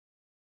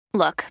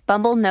Look,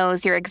 Bumble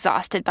knows you're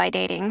exhausted by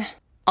dating.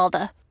 All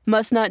the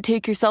must not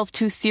take yourself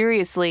too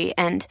seriously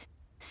and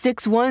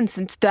 6'1"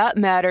 since that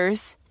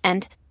matters.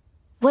 And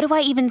what do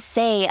I even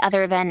say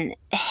other than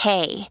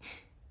hey?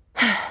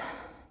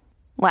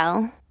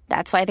 Well,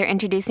 that's why they're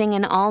introducing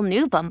an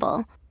all-new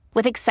Bumble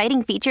with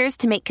exciting features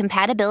to make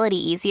compatibility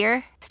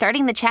easier,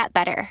 starting the chat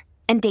better,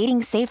 and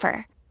dating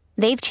safer.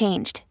 They've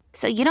changed,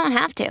 so you don't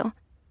have to.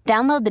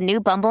 Download the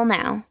new Bumble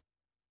now.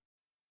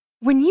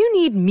 When you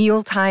need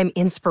mealtime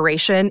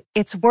inspiration,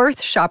 it's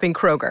worth shopping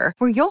Kroger,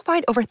 where you'll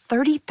find over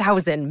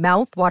 30,000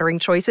 mouth-watering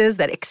choices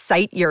that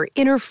excite your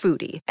inner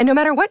foodie. And no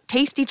matter what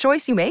tasty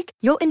choice you make,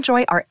 you'll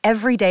enjoy our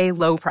everyday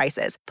low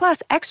prices,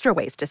 plus extra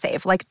ways to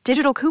save, like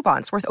digital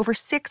coupons worth over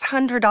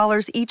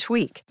 $600 each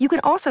week. You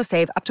can also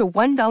save up to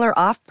 $1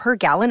 off per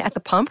gallon at the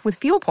pump with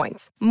fuel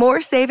points.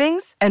 More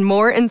savings and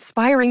more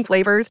inspiring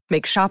flavors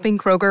make shopping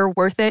Kroger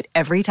worth it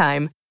every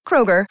time.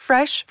 Kroger,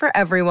 fresh for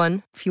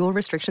everyone. Fuel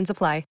restrictions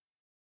apply.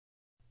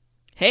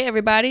 Hey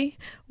everybody,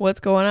 what's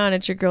going on?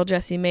 It's your girl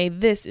Jessie May.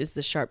 This is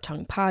the Sharp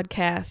Tongue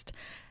Podcast,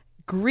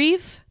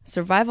 Grief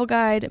Survival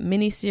Guide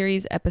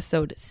miniseries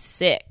episode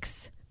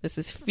 6. This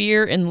is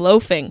Fear and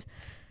Loafing.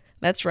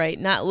 That's right,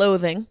 not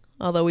loathing,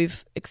 although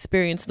we've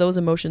experienced those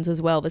emotions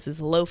as well. This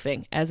is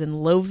loafing, as in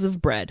loaves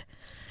of bread.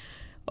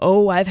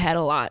 Oh, I've had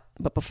a lot,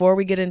 but before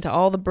we get into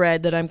all the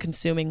bread that I'm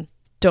consuming,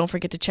 don't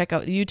forget to check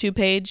out the YouTube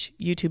page,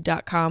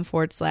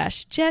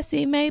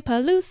 youtube.com/Jessie May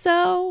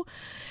Peluso.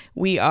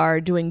 We are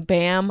doing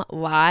BAM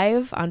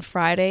live on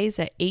Fridays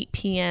at 8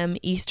 p.m.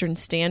 Eastern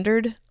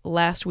Standard.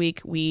 Last week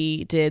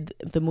we did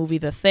the movie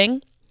The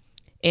Thing,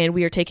 and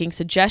we are taking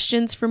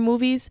suggestions for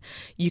movies.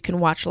 You can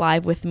watch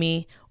live with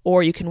me,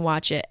 or you can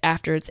watch it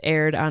after it's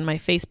aired on my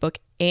Facebook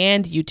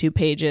and YouTube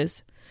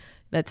pages.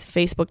 That's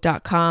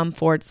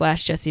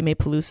facebook.com/Jessie May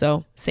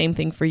Peluso. Same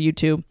thing for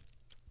YouTube.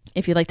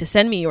 If you'd like to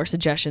send me your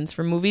suggestions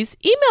for movies,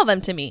 email them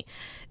to me,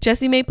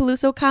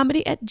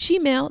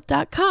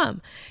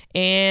 jessiemaypelusocomedy@gmail.com,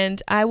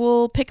 and I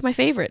will pick my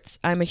favorites.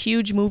 I'm a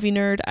huge movie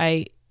nerd.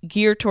 I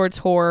gear towards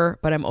horror,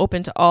 but I'm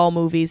open to all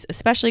movies,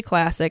 especially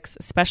classics,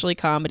 especially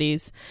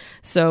comedies.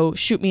 So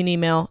shoot me an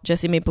email,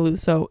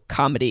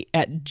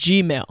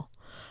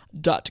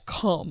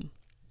 jessiemaypelusocomedy@gmail.com,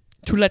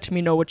 to let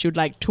me know what you'd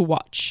like to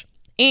watch.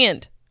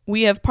 And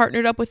we have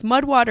partnered up with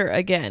Mudwater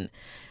again.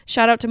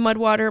 Shout out to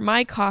Mudwater,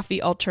 my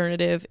coffee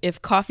alternative.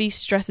 If coffee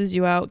stresses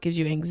you out, gives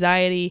you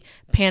anxiety,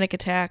 panic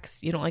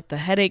attacks, you don't like the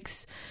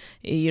headaches,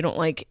 you don't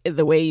like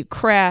the way you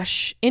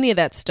crash, any of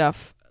that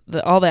stuff,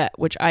 all that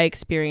which I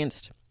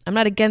experienced. I'm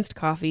not against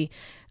coffee.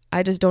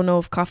 I just don't know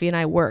if coffee and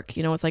I work.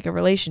 You know, it's like a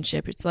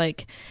relationship. It's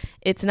like,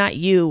 it's not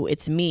you,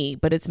 it's me,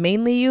 but it's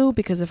mainly you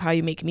because of how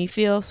you make me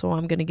feel. So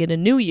I'm going to get a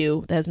new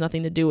you that has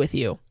nothing to do with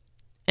you.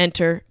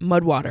 Enter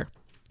Mudwater.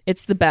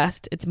 It's the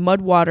best. It's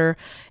Mudwater.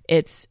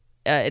 It's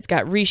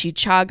got reishi,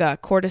 chaga,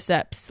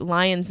 cordyceps,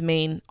 lion's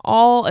mane,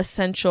 all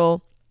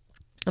essential,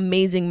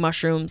 amazing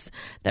mushrooms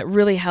that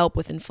really help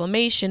with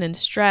inflammation and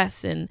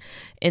stress and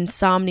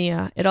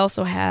insomnia. It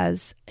also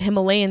has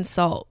Himalayan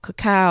salt,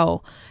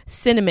 cacao,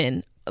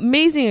 cinnamon,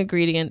 amazing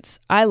ingredients.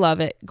 I love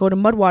it. Go to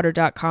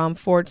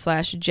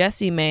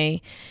mudwater.com/Jessie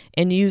May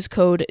and use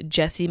code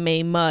Jessie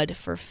May Mud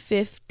for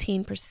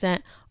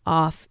 15%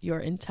 off your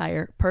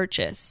entire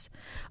purchase.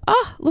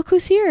 Ah, look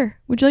who's here.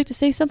 Would you like to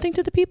say something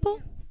to the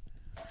people?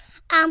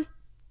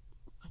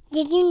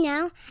 Did you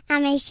know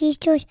my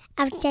sister's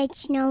outside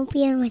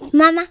snowmobiling with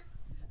Mama?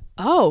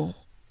 Oh,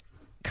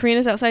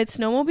 Karina's outside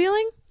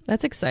snowmobiling?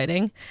 That's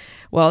exciting.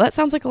 Well, that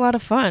sounds like a lot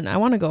of fun. I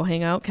want to go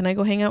hang out. Can I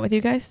go hang out with you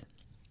guys?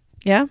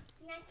 Yeah?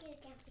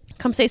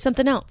 Come say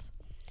something else.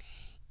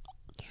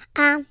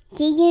 Did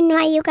you know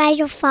you guys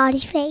are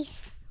farty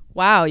face?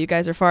 Wow, you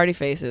guys are farty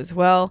faces.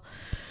 Well,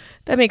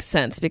 that makes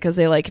sense because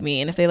they like me.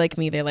 And if they like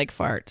me, they like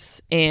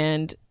farts.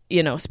 And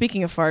you know,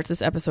 speaking of farts,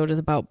 this episode is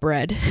about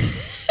bread.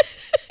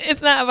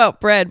 It's not about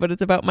bread, but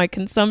it's about my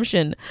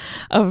consumption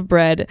of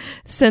bread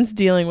since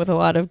dealing with a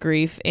lot of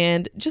grief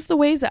and just the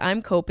ways that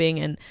I'm coping.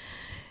 And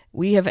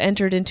we have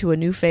entered into a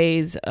new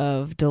phase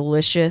of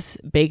delicious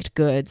baked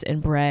goods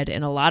and bread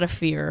and a lot of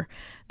fear.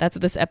 That's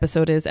what this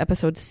episode is,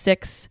 episode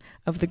 6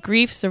 of the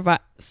Grief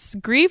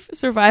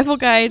Survival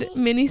Guide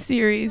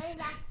miniseries.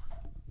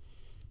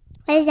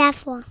 What is that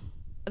for?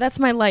 That's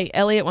my light.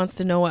 Elliot wants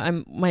to know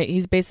what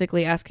he's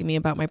basically asking me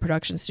about my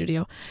production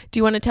studio. Do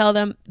you want to tell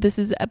them this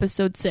is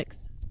episode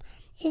 6?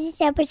 This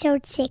is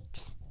episode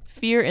 6.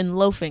 Fear and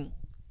Loafing.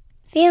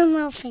 Fear and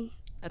Loafing.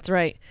 That's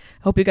right.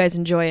 Hope you guys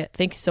enjoy it.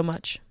 Thank you so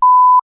much.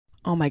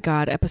 Oh my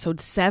God,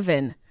 episode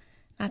 7.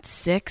 Not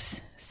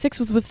 6. 6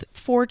 was with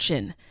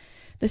Fortune.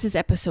 This is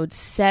episode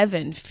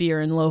 7,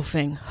 Fear and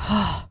Loafing.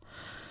 Oh,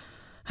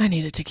 I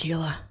need a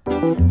tequila.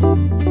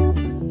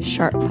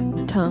 Sharp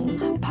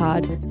Tongue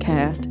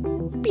Podcast.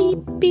 Beep,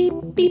 beep,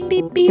 beep,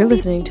 beep, beep. You're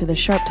listening to the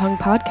Sharp Tongue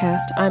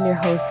Podcast. I'm your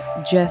host,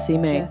 Jessie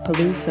May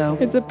Peluso.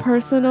 It's a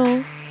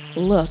personal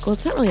look. Well,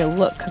 it's not really a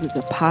look because it's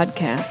a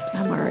podcast.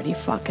 I'm already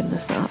fucking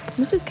this up.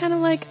 This is kind of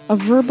like a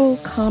verbal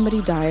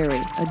comedy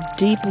diary, a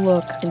deep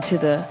look into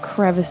the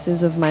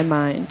crevices of my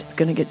mind. It's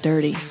gonna get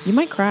dirty. You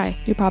might cry.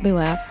 You probably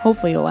laugh.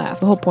 Hopefully you'll laugh.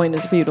 The whole point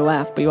is for you to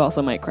laugh, but you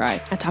also might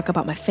cry. I talk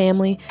about my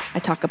family. I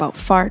talk about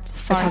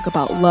farts. I talk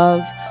about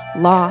love,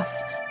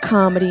 loss,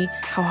 comedy,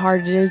 how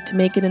hard it is to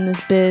make it in this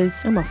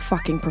biz. I'm a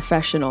fucking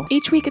professional.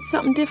 Each week it's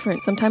something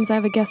different. Sometimes I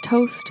have a guest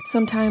host.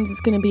 Sometimes it's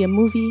going to be a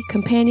movie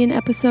companion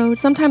episode.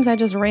 Sometimes I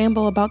just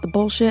ramble about the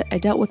bullshit I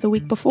dealt with the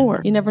week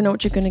before. You never know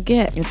what you're going to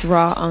get. It's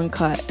raw,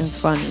 uncut, and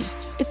funny.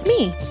 It's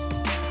me.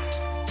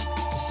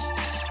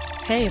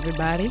 Hey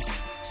everybody.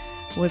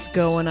 What's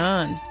going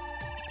on?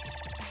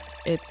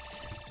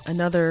 It's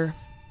another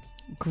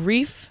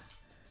grief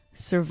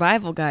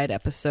survival guide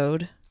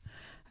episode.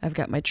 I've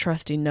got my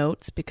trusty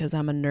notes because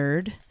I'm a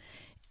nerd,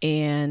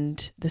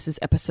 and this is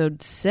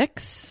episode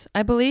 6,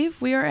 I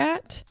believe we are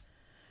at,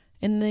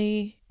 in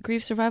the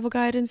Grief Survival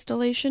Guide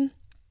installation.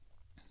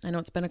 I know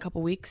it's been a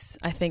couple weeks.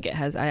 I think it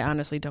has. I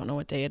honestly don't know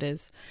what day it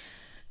is.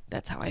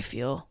 That's how I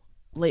feel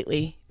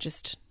lately.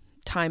 Just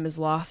time is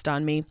lost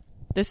on me.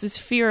 This is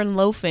Fear and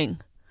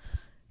Loafing.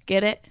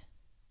 Get it?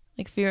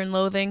 Like Fear and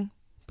Loathing,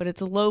 but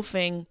it's a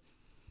loafing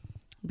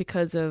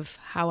because of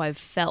how I've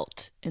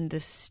felt in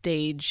this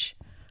stage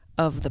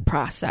of the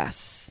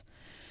process.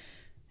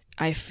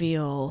 I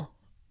feel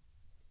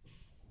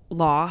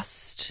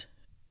lost.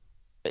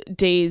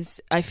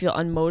 Days I feel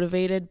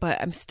unmotivated, but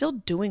I'm still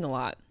doing a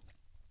lot.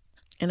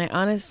 And I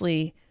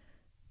honestly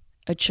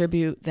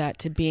attribute that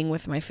to being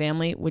with my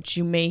family, which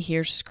you may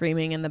hear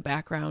screaming in the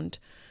background,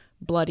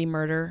 bloody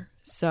murder.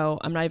 So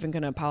I'm not even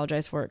going to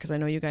apologize for it because I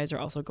know you guys are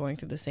also going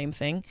through the same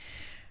thing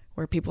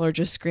where people are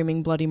just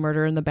screaming bloody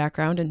murder in the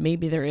background, and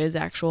maybe there is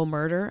actual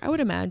murder. I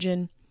would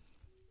imagine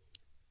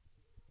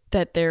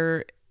that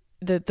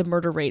the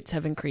murder rates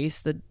have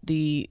increased,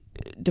 the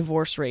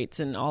divorce rates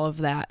and all of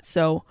that.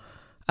 So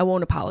I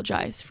won't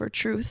apologize for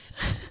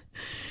truth.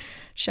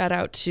 Shout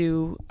out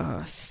to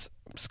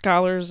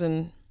Scholars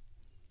and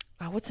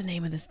what's the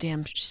name of this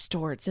damn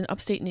store? It's in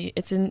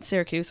it's in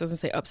Syracuse. I was gonna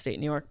say upstate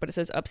New York, but it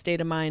says Upstate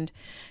of Mind.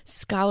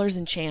 Scholars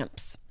and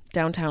Champs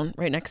downtown,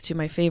 right next to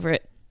my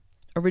favorite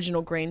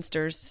original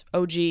Grainsters,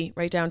 OG,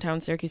 right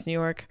downtown Syracuse, New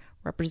York.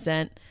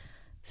 Represent,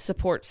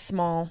 support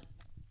small.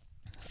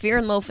 Fear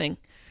and loafing.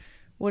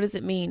 What does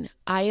it mean?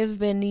 I have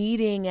been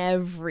eating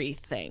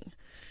everything.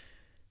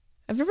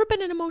 I've never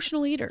been an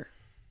emotional eater.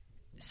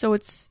 So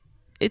it's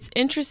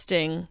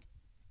interesting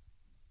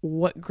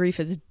what grief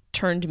has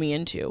turned me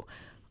into.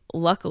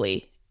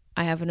 Luckily,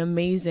 I have an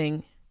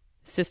amazing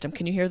system.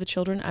 Can you hear the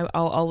children?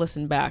 I'll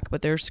listen back,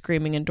 but they're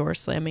screaming and door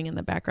slamming in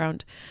the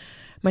background.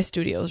 My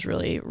studio is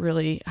really,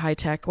 really high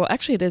tech. Well,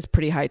 actually, it is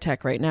pretty high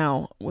tech right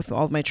now with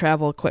all of my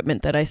travel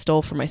equipment that I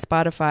stole from my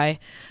Spotify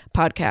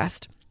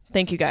podcast.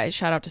 Thank you guys.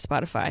 Shout out to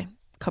Spotify.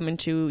 Coming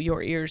to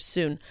your ears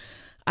soon.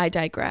 I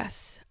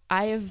digress.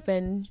 I have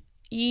been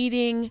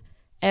eating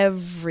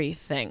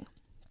everything.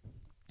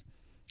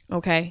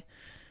 Okay.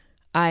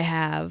 I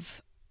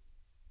have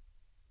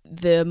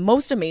the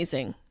most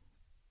amazing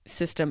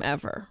system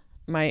ever.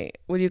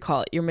 What do you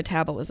call it? Your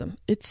metabolism.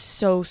 It's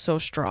so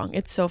strong.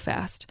 It's so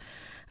fast.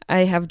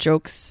 I have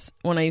jokes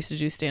when I used to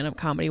do stand-up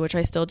comedy, which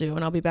I still do,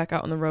 and I'll be back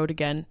out on the road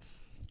again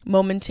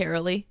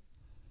momentarily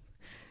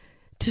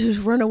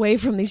to run away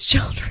from these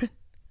children.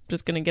 I'm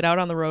just going to get out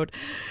on the road.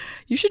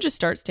 You should just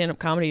start stand-up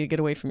comedy to get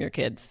away from your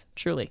kids.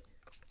 Truly.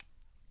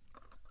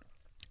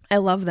 I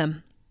love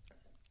them.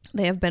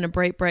 They have been a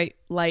bright, bright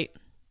light.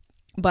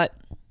 But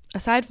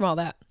aside from all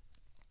that,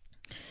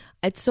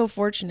 it's so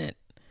fortunate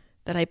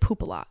that I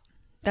poop a lot.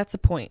 That's the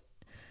point.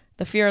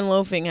 The fear and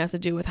loafing has to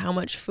do with how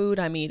much food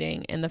I'm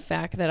eating and the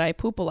fact that I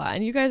poop a lot.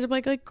 And you guys are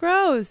like,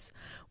 gross.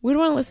 We don't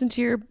want to listen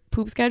to your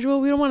poop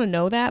schedule. We don't want to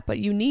know that, but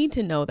you need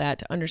to know that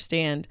to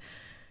understand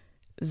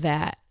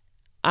that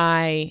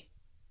I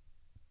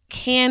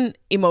can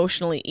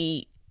emotionally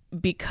eat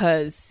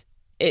because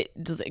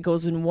it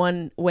goes in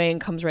one way and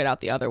comes right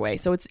out the other way.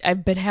 So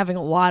I've been having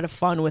a lot of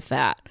fun with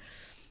that.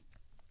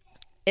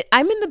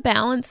 I'm in the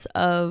balance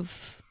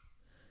of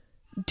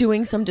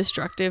doing some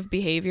destructive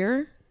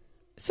behavior,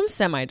 some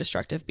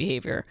semi-destructive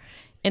behavior,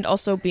 and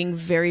also being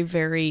very,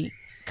 very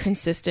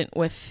consistent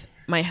with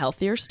my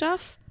healthier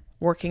stuff,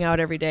 working out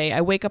every day.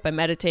 I wake up, I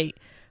meditate.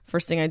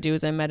 First thing I do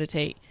is I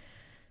meditate.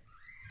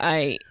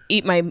 I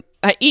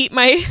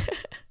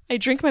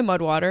drink my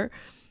mud water,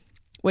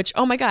 which,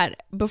 oh my God,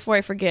 before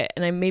I forget,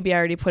 and maybe I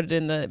already put it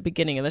in the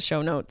beginning of the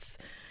show notes,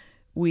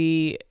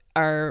 we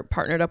are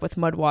partnered up with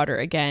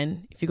Mudwater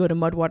again. If you go to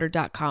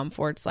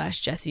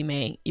mudwater.com/Jessie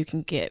May, you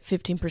can get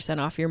 15%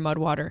 off your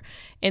Mudwater.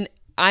 And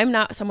I'm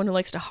not someone who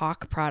likes to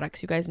hawk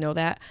products. You guys know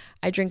that.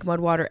 I drink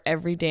Mudwater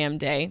every damn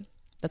day.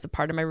 That's a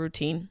part of my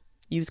routine.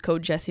 Use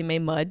code Jessie May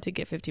Mud to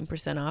get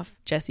 15% off.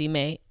 Jessie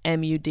May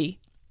MUD.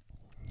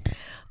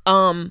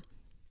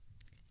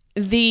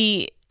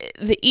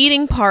 The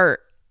eating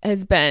part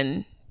has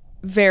been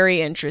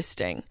very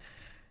interesting.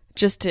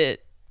 Just to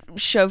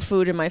shove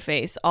food in my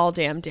face all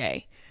damn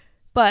day.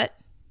 But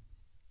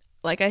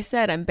like I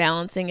said, I'm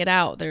balancing it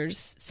out.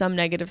 There's some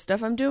negative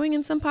stuff I'm doing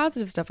and some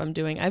positive stuff I'm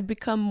doing. I've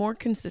become more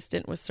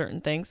consistent with certain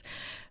things.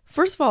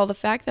 First of all, the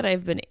fact that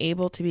I've been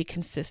able to be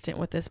consistent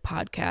with this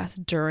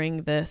podcast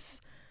during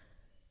this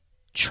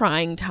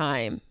trying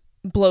time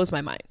blows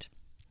my mind.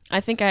 I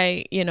think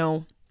in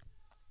a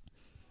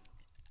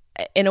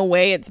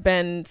way, it's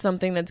been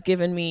something that's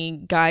given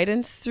me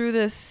guidance through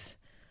this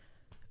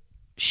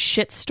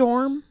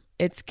shitstorm.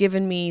 It's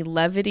given me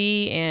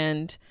levity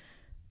and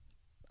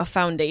a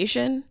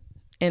foundation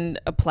and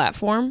a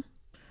platform.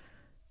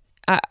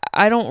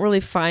 I don't really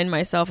find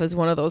myself as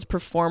one of those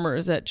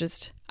performers that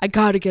just, I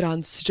gotta get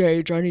on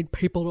stage. I need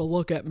people to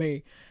look at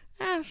me.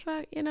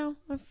 Fuck,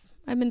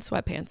 I'm in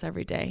sweatpants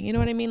every day. You know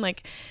what I mean?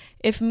 Like,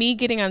 if me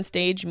getting on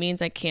stage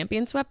means I can't be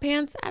in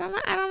sweatpants, I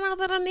don't know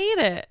that I need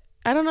it.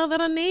 I don't know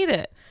that I need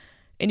it.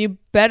 And you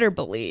bester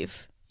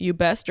believe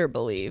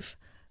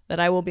that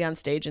I will be on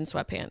stage in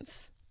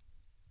sweatpants.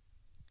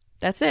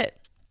 That's it.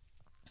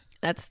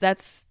 That's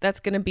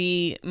going to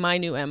be my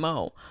new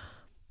MO.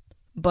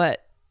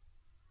 But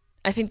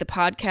I think the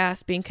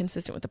podcast, being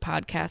consistent with the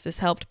podcast has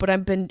helped. But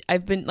I've been,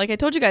 like I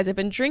told you guys, I've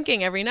been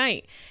drinking every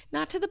night,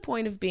 not to the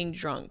point of being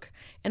drunk.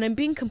 And I'm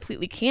being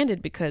completely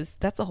candid because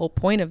that's the whole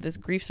point of this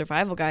grief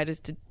survival guide, is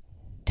to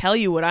tell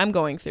you what I'm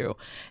going through.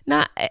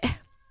 Not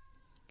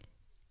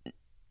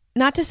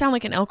to sound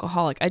like an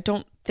alcoholic. I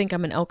don't think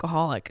I'm an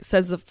alcoholic,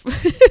 says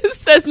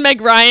says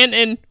Meg Ryan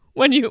in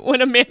When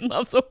a Man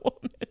Loves a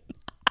Woman.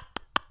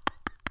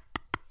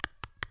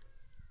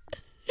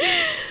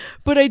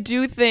 But I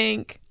do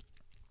think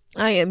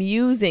I am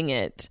using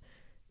it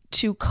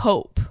to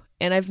cope.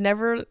 And I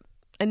never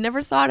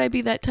thought I'd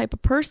be that type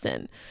of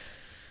person.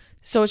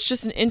 So it's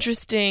just an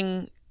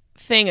interesting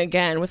thing,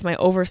 again, with my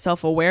over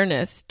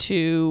self-awareness,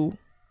 to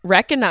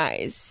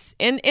recognize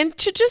and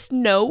to just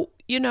know,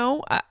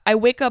 I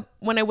wake up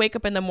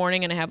in the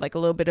morning and I have like a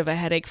little bit of a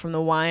headache from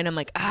the wine. I'm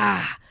like,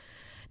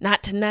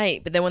 not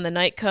tonight. But then when the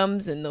night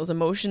comes and those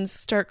emotions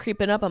start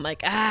creeping up, I'm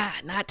like,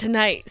 not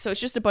tonight. So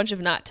it's just a bunch of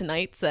not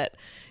tonights that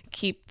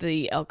keep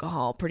the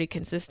alcohol pretty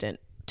consistent.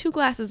 2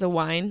 glasses of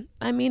wine.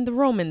 I mean, the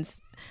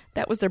Romans,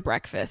 that was their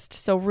breakfast.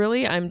 So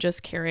really, I'm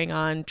just carrying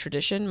on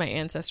tradition, my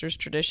ancestors'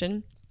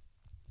 tradition.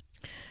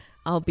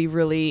 I'll be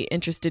really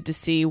interested to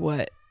see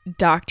what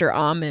Dr.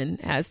 Amen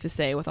has to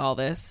say with all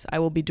this. I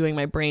will be doing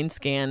my brain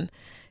scan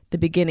the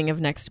beginning of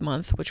next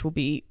month, which will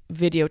be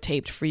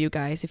videotaped for you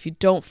guys. If you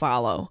don't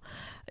follow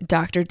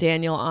Dr.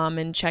 Daniel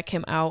Amen, check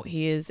him out.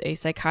 He is a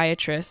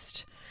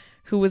psychiatrist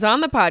who was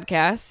on the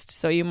podcast,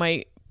 so you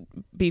might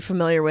be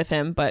familiar with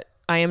him, but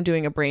I am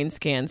doing a brain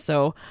scan.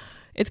 So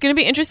it's going to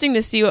be interesting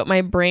to see what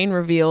my brain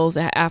reveals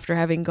after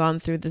having gone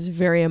through this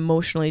very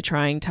emotionally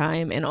trying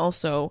time, and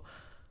also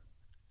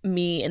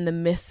me in the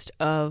midst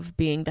of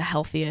being the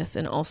healthiest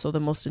and also the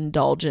most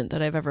indulgent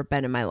that I've ever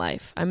been in my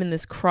life. I'm in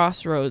this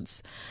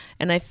crossroads,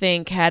 and I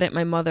think had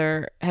my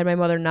mother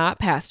not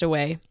passed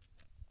away,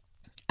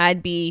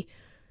 I'd be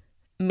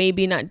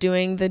maybe not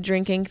doing the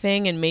drinking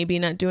thing and maybe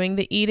not doing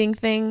the eating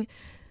thing.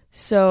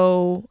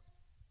 So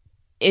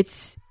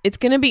it's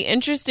going to be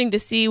interesting to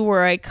see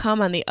where I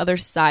come on the other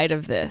side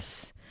of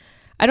this.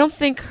 I don't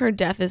think her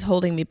death is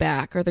holding me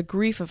back, or the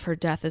grief of her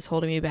death is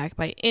holding me back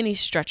by any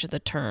stretch of the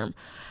term.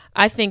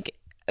 I think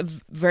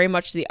very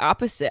much the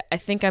opposite. I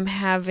think I'm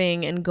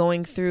having and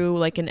going through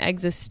like an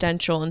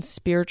existential and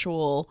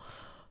spiritual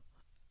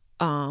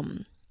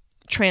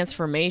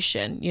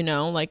transformation,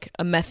 like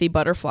a methy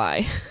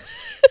butterfly.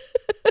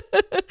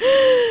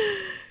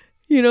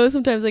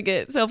 Sometimes I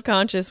get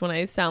self-conscious when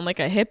I sound like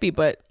a hippie,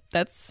 but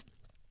that's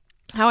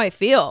how I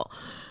feel.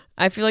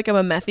 I feel like I'm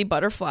a methy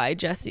butterfly,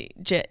 Jessie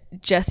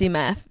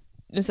Meth,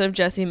 instead of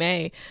Jessie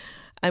May.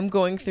 I'm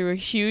going through a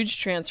huge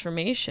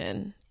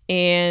transformation,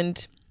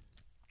 and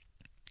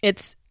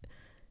it's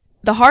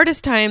the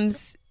hardest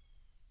times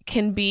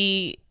can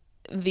be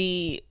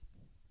the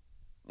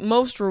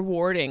most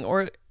rewarding,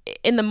 or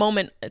in the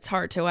moment it's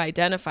hard to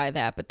identify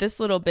that, but this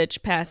little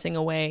bitch passing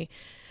away,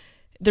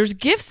 there's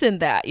gifts in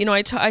that.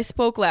 I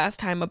spoke last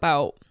time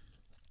about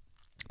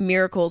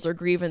miracles or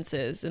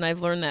grievances, and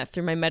I've learned that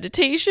through my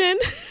meditation.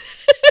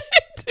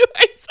 Do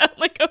I sound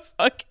like a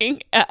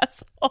fucking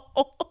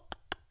asshole?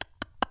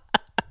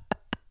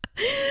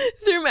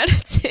 Through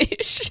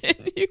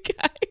meditation, you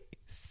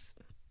guys.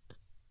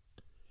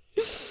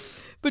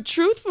 But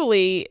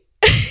truthfully,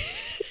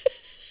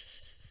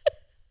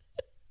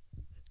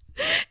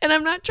 and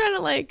I'm not trying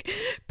to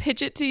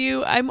pitch it to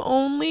you, I'm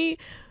only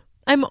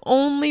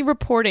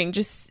reporting.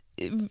 Just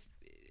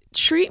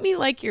treat me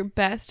like your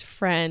best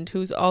friend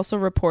who's also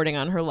reporting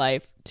on her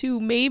life, to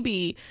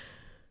maybe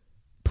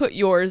put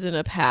yours in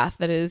a path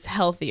that is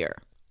healthier.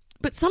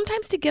 But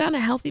sometimes to get on a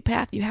healthy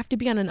path, you have to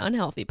be on an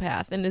unhealthy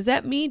path. And is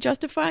that me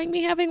justifying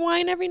me having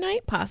wine every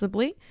night?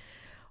 Possibly.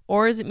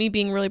 Or is it me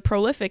being really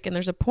prolific and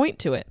there's a point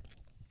to it?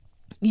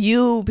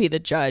 You be the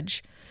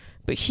judge.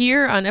 But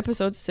here on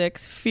episode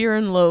 6, Fear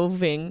and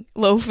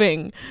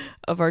Loathing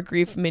of our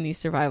Grief Mini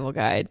Survival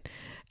Guide,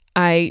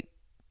 I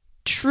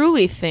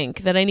truly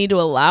think that I need to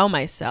allow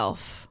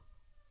myself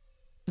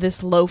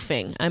this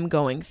loafing I'm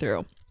going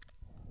through.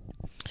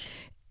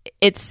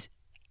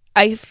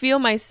 I feel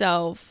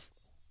myself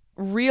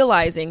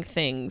realizing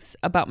things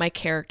about my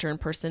character and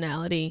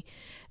personality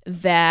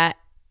that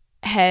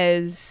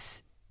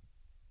has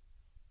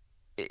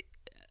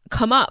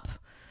come up.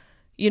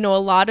 A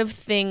lot of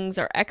things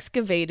are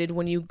excavated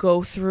when you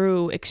go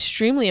through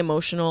extremely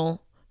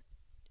emotional,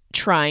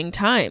 trying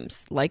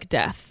times like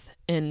death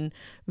and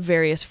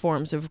various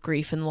forms of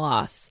grief and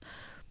loss.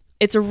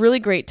 It's a really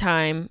great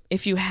time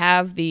if you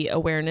have the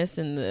awareness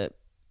and the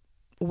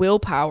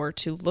willpower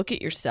to look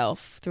at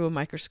yourself through a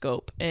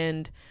microscope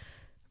and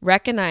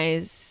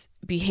recognize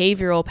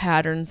behavioral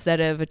patterns that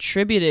have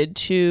attributed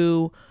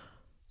to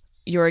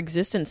your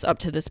existence up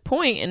to this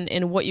point,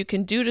 and what you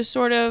can do to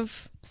sort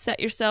of set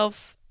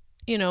yourself,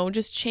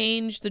 just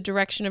change the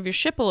direction of your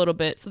ship a little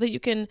bit so that you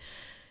can,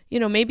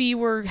 maybe you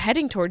were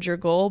heading towards your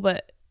goal,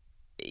 but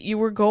you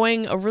were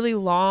going a really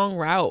long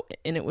route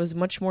and it was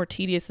much more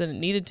tedious than it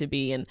needed to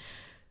be. And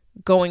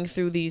going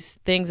through these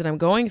things that I'm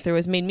going through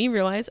has made me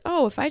realize,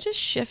 oh, if I just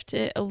shift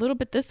it a little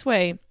bit this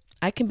way,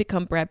 I can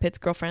become Brad Pitt's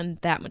girlfriend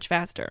that much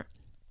faster.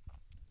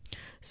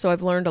 So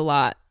I've learned a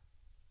lot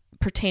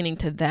pertaining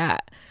to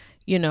that,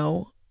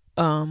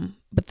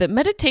 but the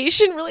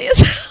meditation really is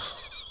helped.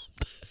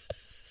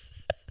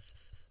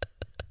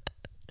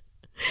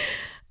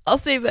 I'll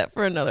save that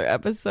for another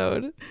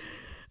episode.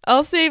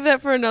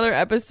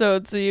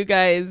 So you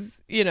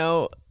guys,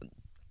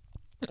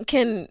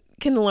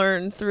 can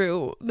learn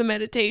through the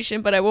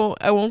meditation, but I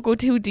won't go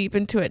too deep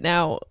into it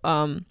now.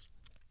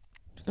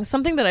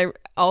 Something that I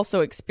also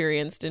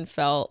experienced and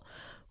felt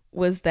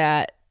was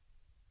that,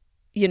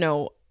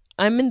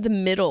 I'm in the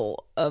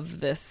middle of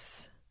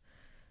this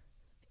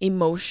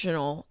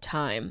emotional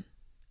time.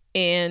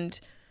 And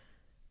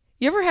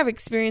you ever have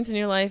experience in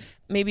your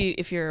life, maybe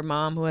if you're a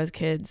mom who has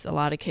kids, a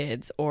lot of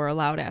kids, or a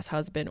loud ass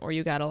husband, or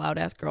you got a loud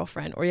ass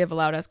girlfriend, or you have a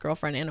loud ass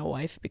girlfriend and a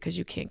wife because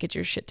you can't get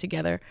your shit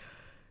together.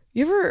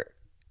 Have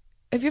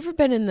you ever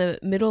been in the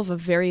middle of a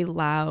very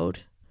loud,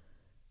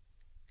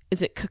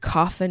 is it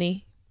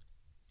cacophony?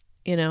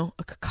 A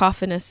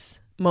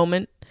cacophonous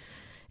moment,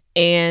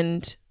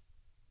 and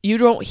you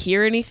don't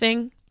hear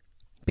anything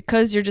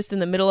because you're just in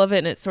the middle of it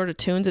and it sort of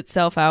tunes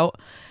itself out.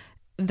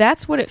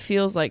 That's what it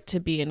feels like to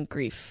be in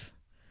grief.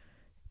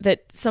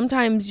 That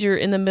sometimes you're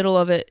in the middle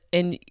of it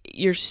and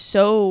you're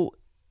so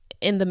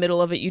in the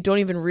middle of it, you don't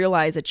even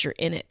realize that you're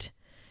in it.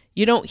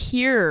 You don't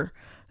hear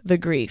the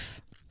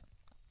grief.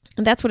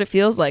 And that's what it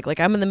feels like. Like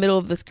I'm in the middle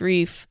of this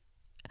grief.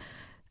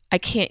 I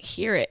can't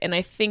hear it. And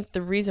I think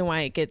the reason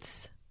why it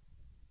gets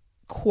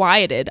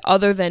quieted,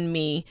 other than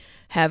me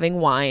having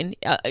wine,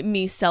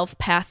 me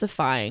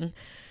self-pacifying,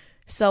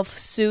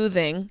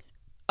 self-soothing,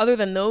 other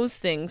than those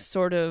things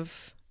sort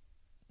of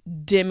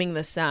dimming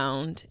the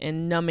sound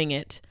and numbing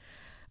it,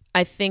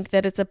 I think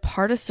that it's a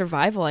part of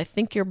survival. I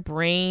think your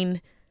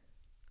brain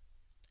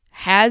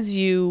has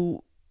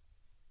you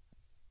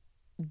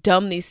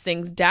dumb these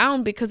things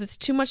down because it's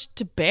too much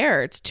to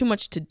bear. It's too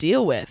much to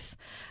deal with.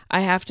 I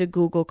have to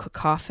Google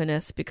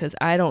cacophonous because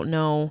I don't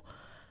know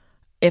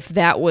if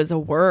that was a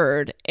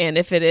word. And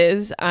if it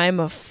is, I'm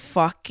a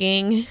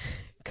fucking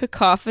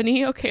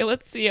cacophony. Okay,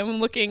 let's see. I'm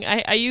looking.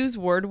 I use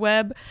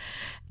WordWeb.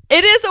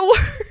 It is a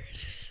word.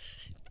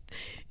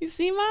 You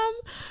see, Mom?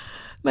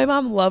 My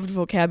mom loved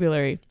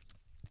vocabulary.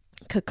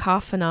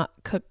 Cacophonic,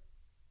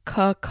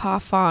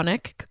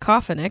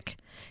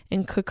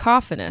 and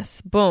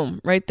cacophonous.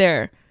 Boom, right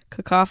there.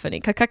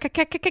 Cacophony.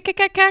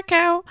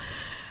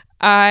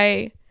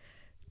 I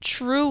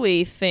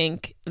truly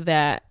think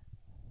that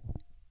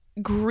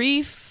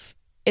grief,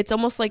 it's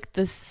almost like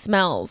the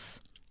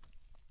smells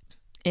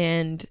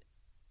and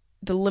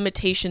the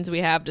limitations we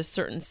have to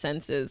certain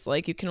senses.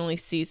 Like you can only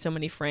see so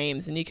many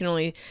frames, and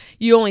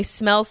you only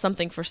smell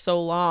something for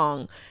so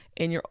long,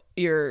 and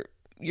your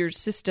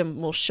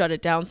system will shut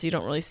it down so you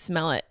don't really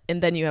smell it,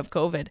 and then you have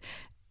COVID,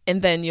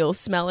 and then you'll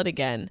smell it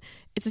again.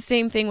 It's the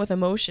same thing with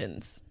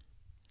emotions.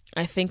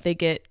 I think they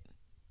get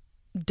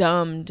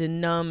dumbed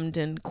and numbed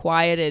and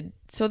quieted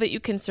so that you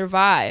can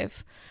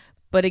survive.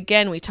 But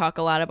again, we talk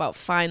a lot about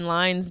fine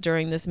lines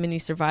during this mini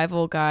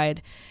survival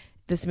guide,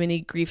 this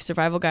mini grief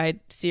survival guide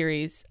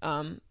series,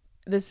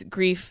 this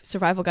grief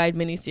survival guide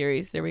mini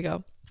series. There we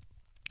go.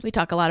 We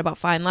talk a lot about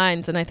fine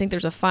lines, and I think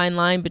there's a fine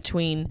line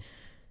between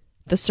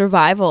the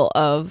survival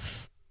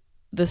of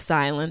the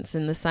silence,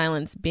 and the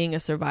silence being a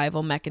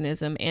survival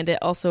mechanism, and it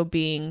also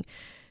being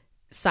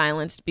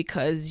silenced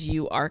because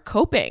you are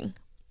coping.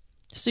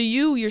 So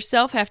you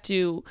yourself have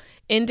to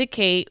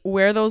indicate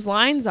where those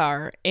lines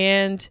are,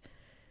 and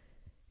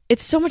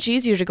it's so much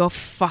easier to go,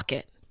 fuck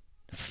it,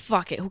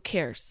 who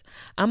cares?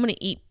 I'm going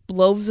to eat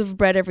loaves of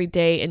bread every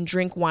day and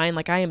drink wine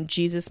like I am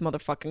Jesus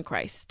motherfucking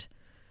Christ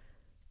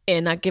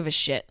and not give a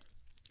shit.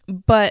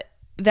 But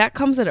that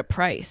comes at a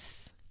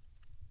price.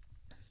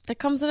 That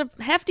comes at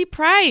a hefty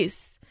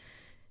price.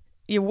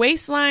 Your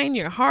waistline,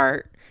 your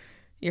heart,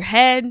 your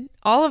head,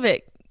 all of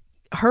it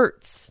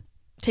hurts.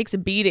 Takes a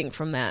beating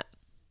from that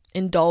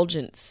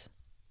indulgence.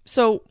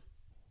 So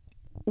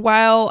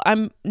while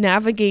I'm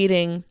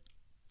navigating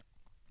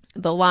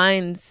the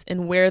lines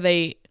and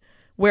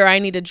where I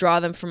need to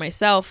draw them for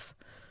myself,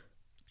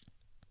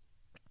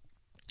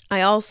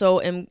 I also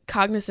am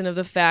cognizant of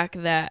the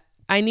fact that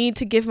I need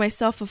to give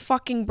myself a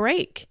fucking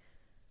break.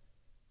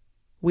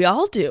 We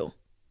all do.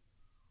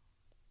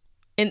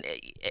 And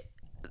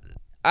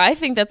I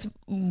think that's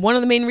one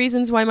of the main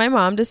reasons why my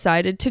mom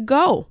decided to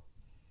go.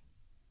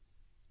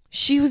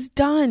 She was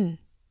done.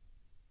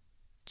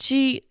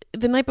 The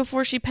night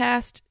before she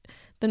passed,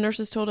 the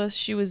nurses told us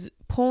she was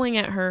pulling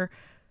at her,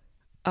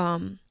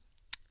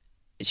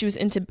 she was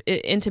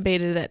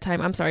intubated at that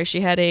time. I'm sorry.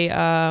 She had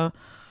a,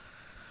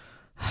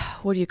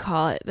 what do you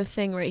call it? The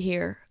thing right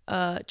here,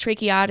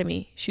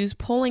 tracheotomy. She was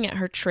pulling at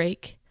her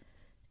trach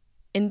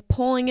and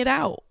pulling it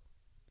out.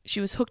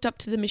 She was hooked up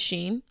to the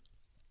machine.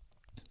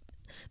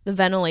 The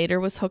ventilator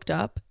was hooked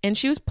up and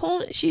she was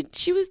pulling,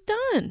 she was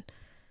done.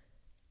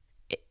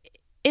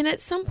 And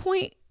at some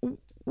point,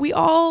 we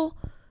all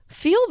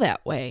feel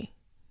that way,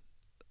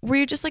 where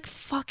you're just like,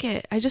 fuck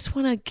it. I just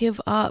want to give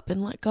up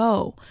and let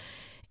go.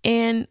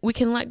 And we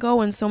can let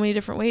go in so many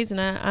different ways.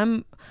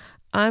 And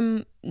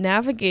I'm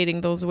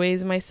navigating those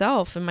ways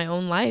myself in my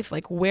own life.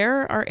 Like,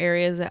 where are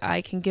areas that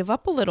I can give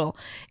up a little?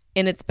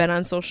 And it's been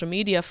on social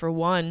media for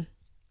one.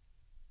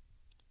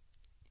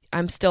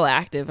 I'm still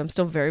active. I'm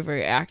still very,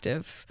 very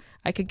active.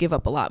 I could give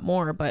up a lot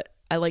more, but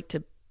I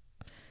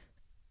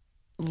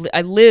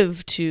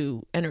live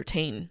to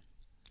entertain.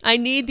 I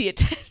need the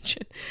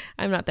attention.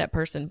 I'm not that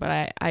person,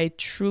 but I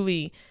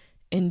truly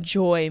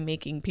enjoy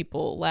making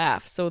people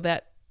laugh. So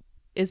that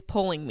is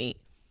pulling me.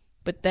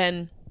 But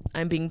then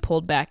I'm being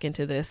pulled back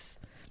into this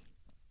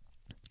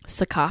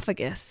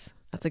sarcophagus.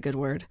 That's a good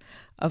word.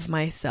 Of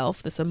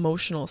myself, this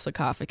emotional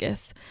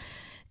sarcophagus,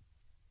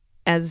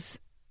 as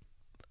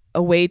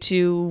a way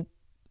to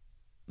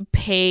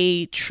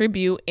pay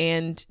tribute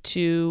and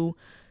to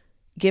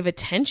give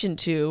attention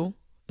to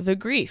the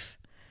grief.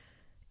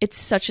 It's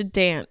such a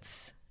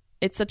dance.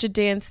 It's such a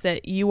dance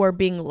that you are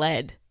being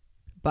led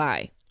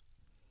by.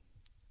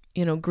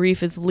 You know,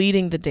 grief is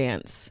leading the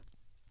dance.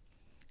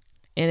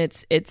 And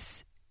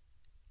it's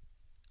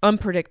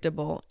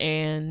unpredictable,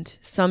 and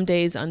some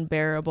days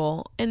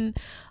unbearable, and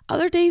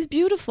other days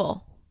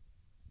beautiful.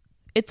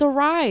 It's a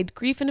ride.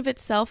 Grief in of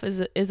itself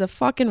is a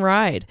fucking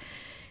ride.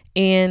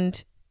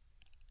 And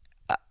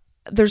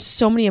there's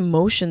so many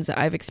emotions that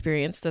I've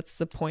experienced. That's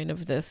the point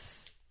of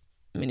this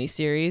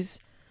miniseries,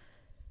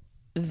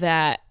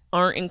 that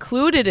aren't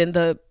included in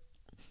the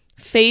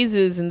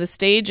phases and the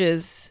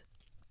stages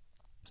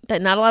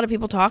that not a lot of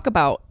people talk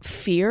about.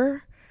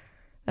 Fear.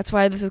 That's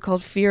why this is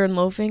called Fear and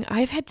Loathing.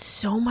 I've had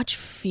so much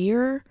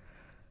fear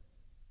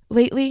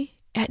lately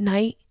at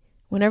night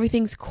when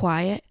everything's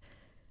quiet.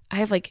 I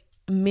have like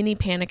mini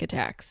panic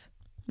attacks.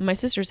 My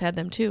sister's had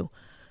them too.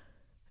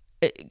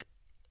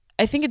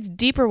 I think it's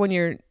deeper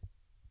when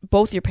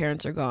both your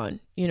parents are gone.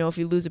 You know, if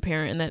you lose a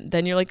parent and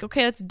then you're like,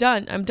 okay, that's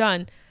done. I'm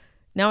done.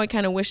 Now I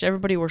kind of wish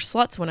everybody were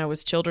sluts when I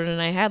was children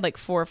and I had like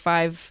 4 or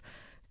 5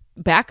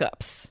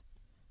 backups.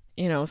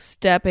 You know,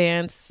 step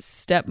aunts,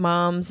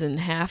 stepmoms, and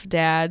half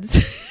dads.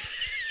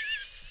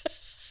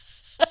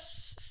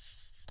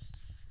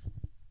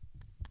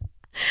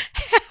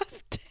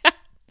 Half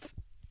dads.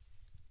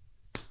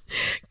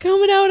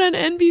 Coming out on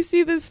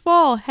NBC this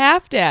fall.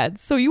 Half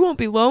dads. So you won't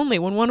be lonely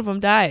when one of them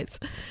dies.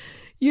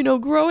 You know,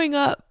 growing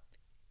up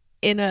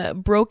in a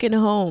broken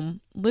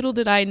home, little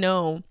did I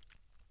know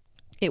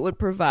it would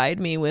provide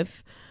me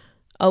with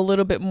a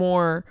little bit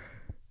more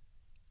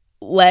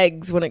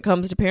legs when it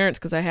comes to parents,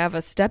 because I have a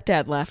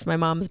stepdad left, my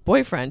mom's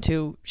boyfriend,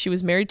 who she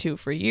was married to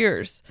for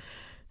years,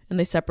 and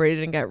they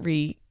separated and got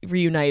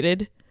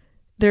reunited.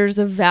 There's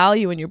a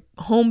value in your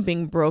home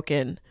being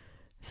broken,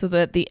 so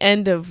that at the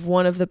end of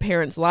one of the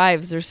parents'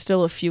 lives, there's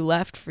still a few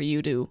left for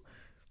you to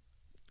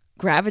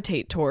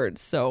gravitate towards.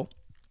 So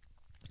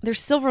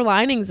there's silver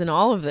linings in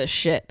all of this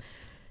shit.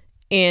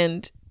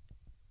 And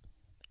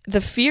the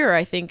fear,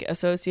 I think,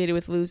 associated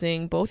with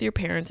losing both your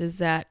parents is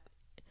that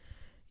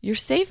your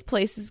safe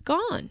place is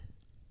gone.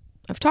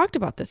 I've talked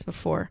about this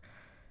before.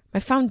 My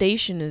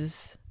foundation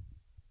is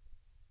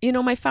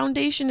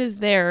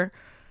there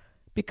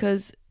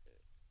because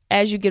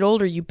as you get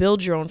older, you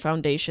build your own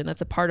foundation.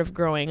 That's a part of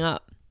growing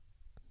up.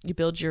 You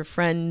build your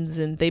friends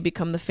and they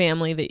become the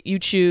family that you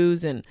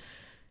choose, and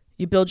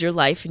you build your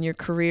life and your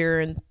career,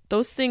 and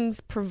those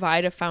things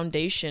provide a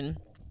foundation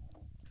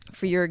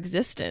for your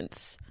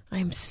existence. I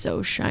am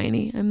so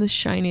shiny. I'm the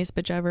shiniest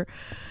bitch ever.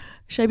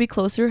 Should I be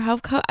closer?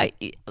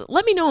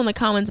 Let me know in the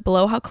comments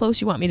below how close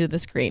you want me to the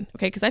screen,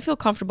 okay? Because I feel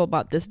comfortable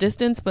about this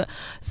distance, but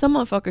some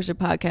motherfuckers are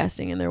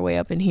podcasting and they're way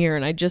up in here,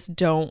 and I just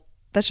don't.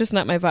 That's just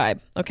not my vibe.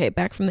 Okay,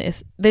 back from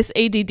this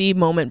ADD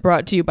moment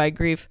brought to you by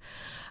grief.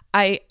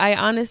 I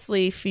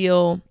honestly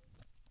feel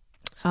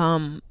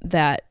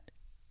that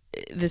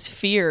this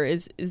fear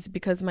is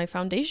because my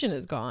foundation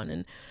is gone,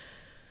 and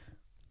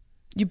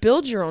you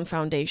build your own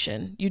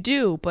foundation. You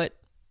do, but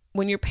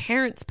when your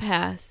parents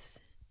pass,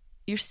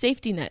 your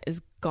safety net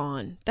is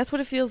gone. That's what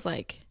it feels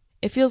like.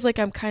 It feels like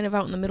I'm kind of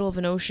out in the middle of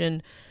an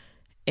ocean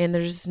and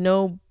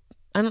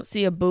I don't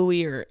see a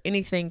buoy or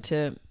anything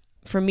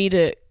for me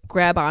to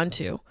grab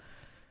onto.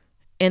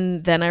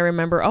 And then I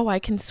remember, I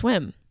can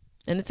swim,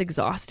 and it's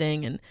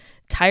exhausting. And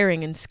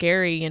tiring and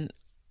scary,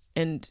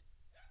 and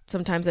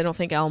sometimes I don't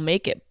think I'll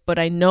make it, but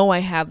I know I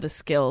have the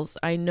skills.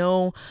 I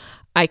know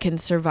I can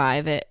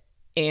survive it,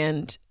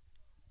 and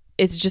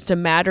it's just a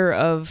matter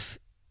of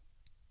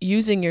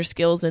using your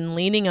skills and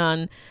leaning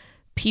on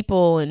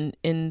people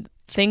and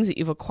things that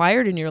you've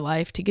acquired in your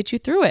life to get you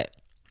through it.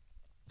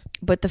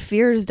 But the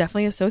fear is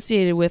definitely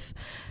associated with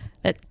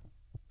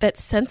that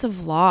sense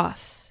of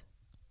loss.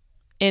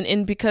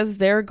 And because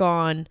they're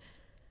gone,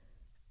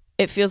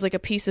 it feels like a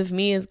piece of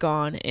me is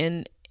gone,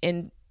 and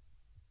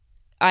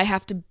I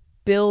have to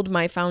build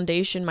my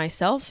foundation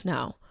myself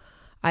now.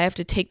 I have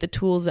to take the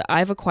tools that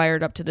I've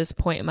acquired up to this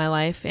point in my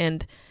life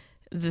and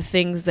the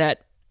things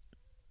that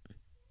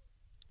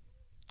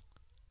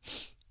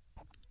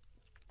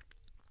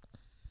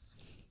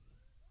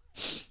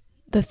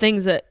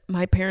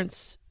my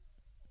parents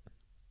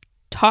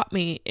taught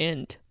me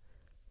and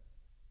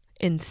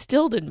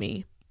instilled in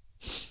me,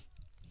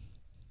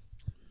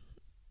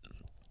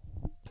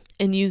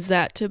 and use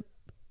that to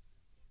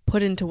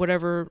put into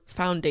whatever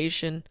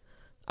foundation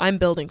I'm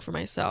building for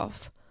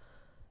myself.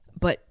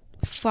 But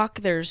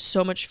fuck, there's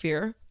so much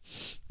fear.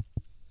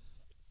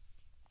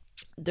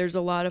 There's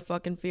a lot of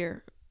fucking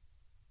fear.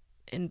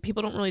 And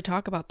people don't really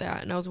talk about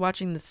that. And I was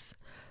watching this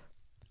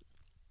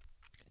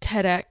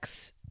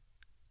TEDx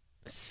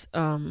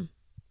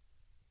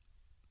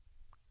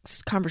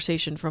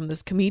conversation from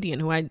this comedian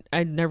who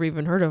I'd never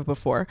even heard of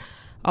before.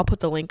 I'll put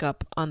the link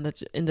up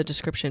in the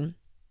description.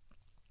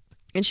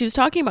 And she was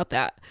talking about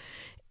that.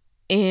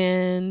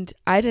 And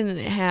I didn't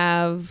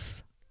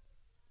have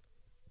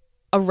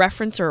a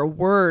reference or a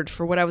word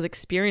for what I was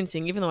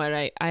experiencing, even though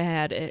I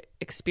had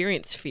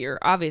experienced fear,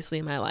 obviously,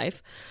 in my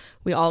life.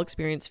 We all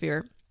experience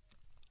fear.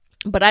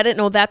 But I didn't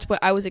know that's what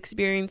I was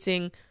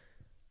experiencing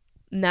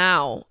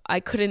now. I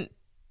couldn't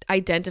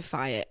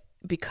identify it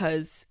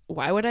because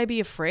why would I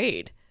be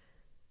afraid?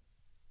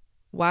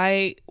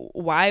 Why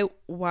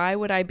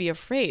would I be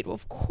afraid? Well,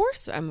 of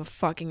course I'm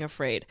fucking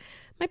afraid.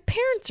 My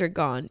parents are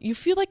gone. You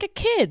feel like a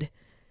kid.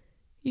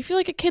 You feel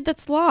like a kid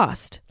that's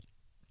lost.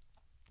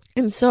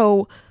 And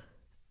so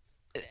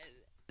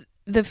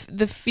the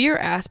fear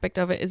aspect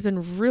of it has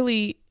been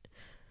really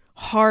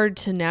hard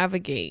to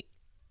navigate.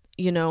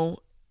 You know,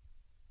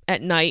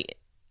 at night,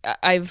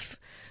 I've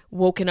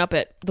woken up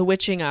at the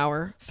witching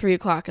hour,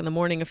 3:00 in the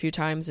morning a few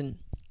times, and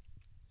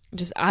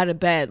just out of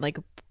bed, like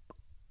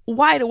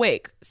wide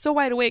awake, so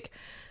wide awake.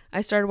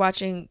 I started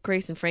watching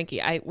Grace and Frankie,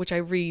 which I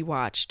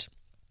rewatched.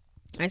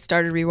 I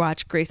started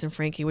rewatch Grace and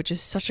Frankie, which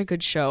is such a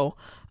good show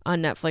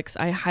on Netflix.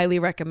 I highly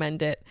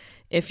recommend it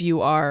if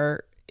you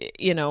are,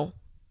 you know,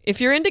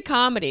 if you're into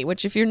comedy,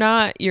 which if you're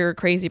not, you're a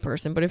crazy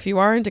person. But if you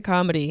are into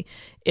comedy,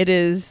 it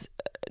is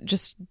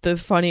just the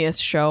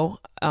funniest show.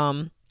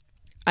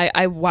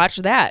 I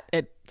watched that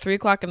at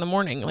 3:00 in the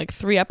morning, like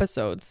 3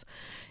 episodes.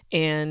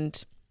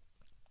 And,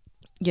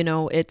 you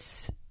know,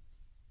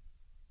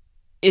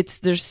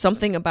 there's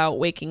something about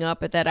waking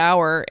up at that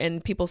hour,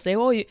 and people say,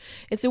 oh,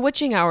 it's a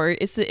witching hour.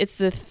 It's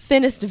the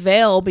thinnest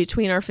veil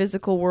between our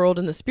physical world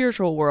and the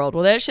spiritual world.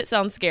 Well, that shit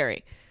sounds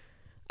scary.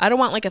 I don't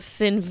want like a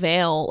thin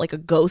veil, like a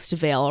ghost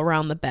veil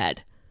around the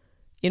bed.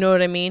 You know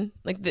what I mean?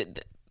 Like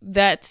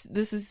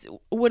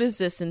what is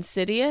this,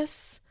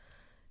 Insidious?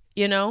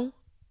 You know,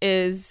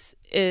 is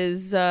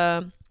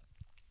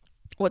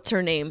what's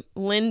her name?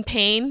 Lynn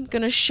Payne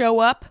gonna show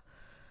up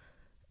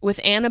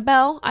with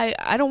Annabelle?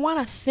 I don't want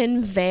a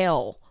thin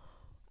veil.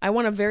 I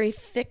want a very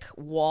thick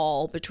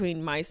wall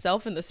between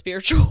myself and the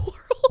spiritual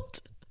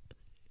world.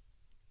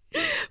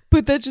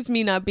 But that's just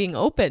me not being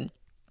open.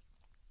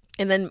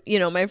 And then, you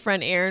know, my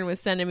friend Erin was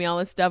sending me all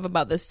this stuff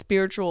about the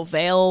spiritual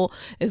veil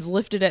is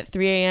lifted at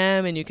 3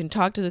 a.m. and you can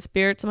talk to the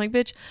spirits. I'm like,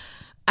 bitch,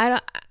 I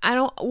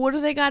don't, what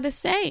do they got to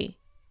say?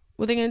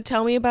 Were they going to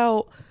tell me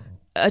about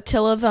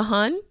Attila the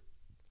Hun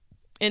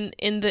in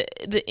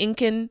the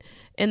Incan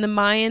and the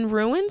Mayan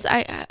ruins?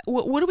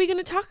 What are we going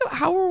to talk about?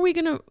 How are we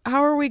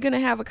going to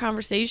have a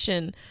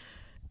conversation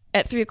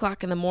at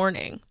 3:00 in the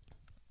morning?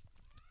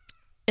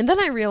 And then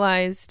I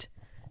realized,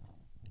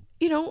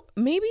 you know,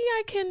 maybe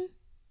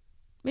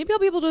I'll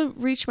be able to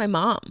reach my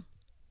mom.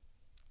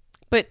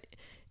 But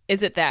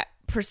is it that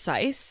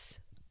precise?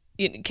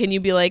 Can you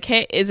be like,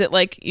 hey, is it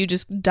like you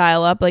just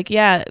dial up like,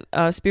 yeah,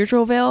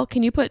 spiritual veil?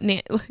 Can you put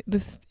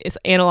this is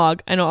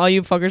analog. I know all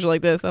you fuckers are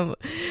like this.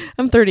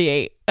 I'm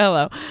 38.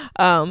 Hello.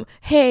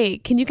 Hey,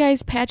 can you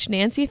guys patch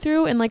Nancy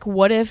through? And like,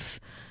 what if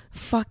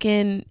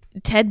fucking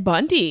Ted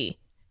Bundy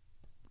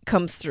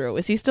comes through?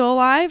 Is he still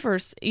alive? Or,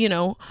 you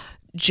know,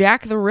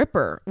 Jack the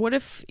Ripper? What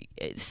if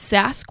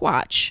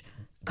Sasquatch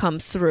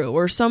comes through,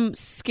 or some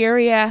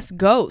scary ass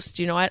ghost?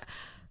 You know,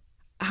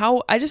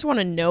 I just want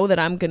to know that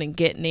I'm gonna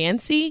get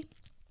Nancy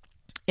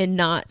and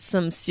not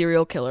some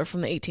serial killer from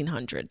the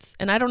 1800s.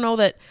 And I don't know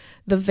that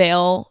the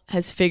veil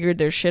has figured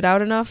their shit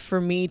out enough for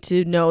me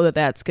to know that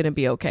that's gonna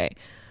be okay.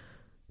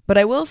 But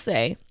I will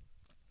say,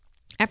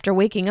 after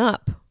waking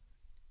up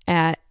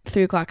at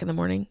 3:00 in the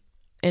morning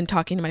and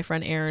talking to my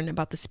friend Erin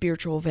about the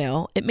spiritual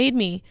veil, it made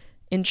me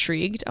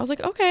intrigued. I was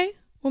like, okay,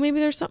 well, maybe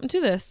there's something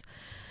to this.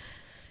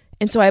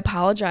 And so I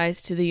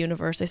apologized to the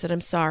universe. I said,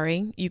 I'm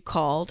sorry you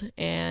called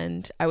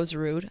and I was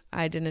rude.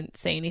 I didn't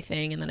say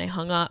anything, and then I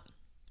hung up.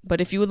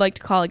 But if you would like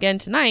to call again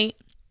tonight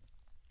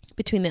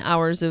between the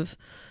hours of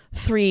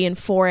 3 and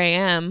 4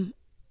 a.m.,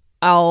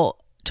 I'll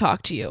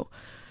talk to you.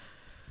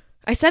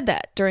 I said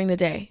that during the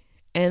day.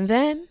 And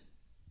then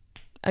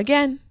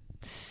again,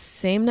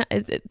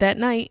 that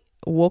night,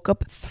 woke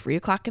up at 3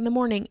 o'clock in the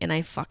morning and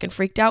I fucking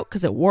freaked out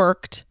because it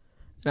worked.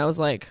 And I was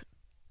like,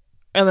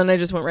 and then I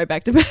just went right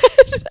back to bed.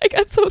 I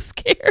got so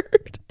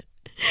scared.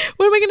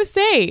 What am I going to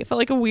say? It felt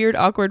like a weird,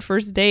 awkward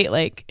first date.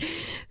 Like,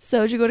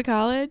 so did you go to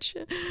college?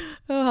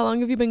 Oh, how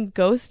long have you been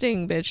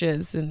ghosting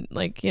bitches? And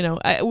like, you know,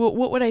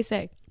 what would I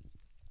say?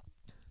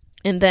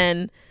 And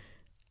then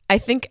I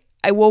think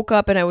I woke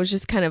up and I was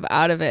just kind of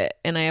out of it,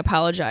 and I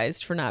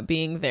apologized for not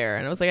being there.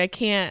 And I was like, I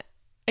can't,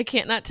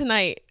 not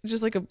tonight.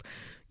 Just like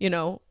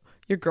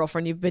your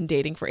girlfriend you've been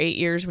dating for 8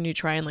 years, when you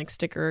try and like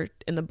stick her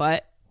in the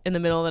butt in the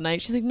middle of the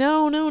night. She's like,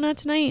 no, not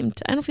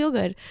tonight. I don't feel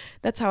good.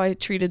 That's how I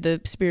treated the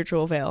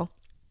spiritual veil.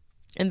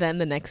 And then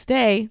the next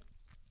day,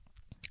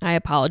 I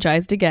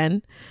apologized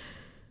again.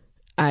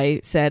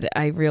 I said,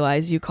 I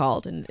realize you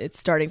called and it's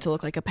starting to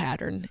look like a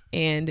pattern.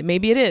 And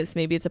maybe it is.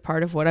 Maybe it's a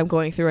part of what I'm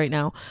going through right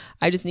now.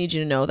 I just need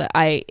you to know that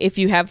if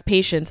you have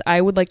patience, I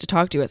would like to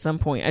talk to you at some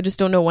point. I just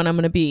don't know when I'm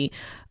going to be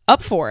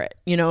up for it,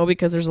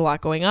 because there's a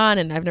lot going on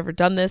and I've never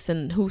done this,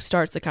 and who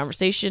starts the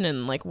conversation,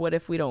 and like, what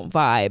if we don't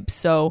vibe?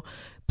 So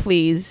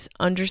please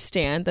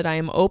understand that I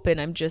am open.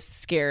 I'm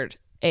just scared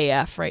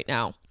AF right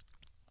now.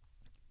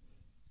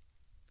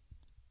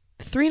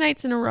 3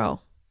 nights in a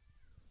row.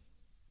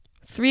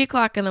 3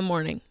 o'clock in the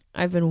morning,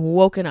 I've been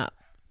woken up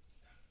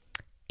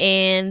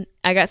and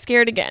I got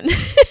scared again.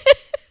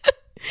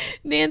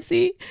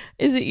 Nancy,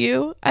 is it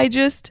you? I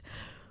guess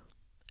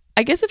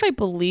if I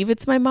believe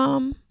it's my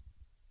mom,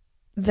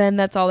 then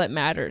that's all that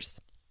matters.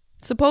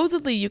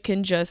 Supposedly you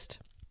can just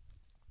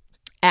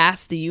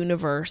ask the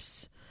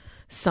universe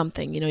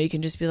something, you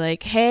can just be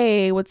like,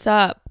 hey, what's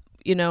up?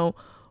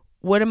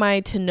 What am I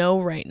to know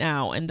right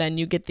now? And then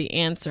you get the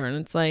answer, and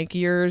it's like,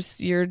 you're a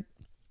scared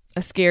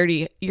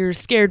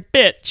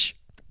bitch.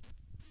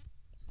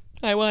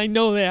 I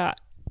know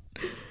that.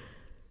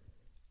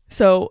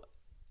 So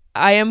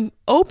I am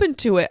open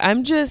to it.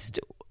 I'm just,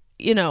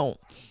 I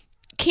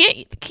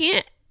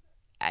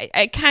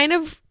kind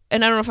of,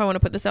 and I don't know if I want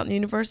to put this out in the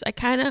universe. I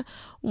kind of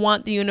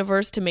want the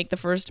universe to make the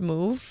first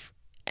move.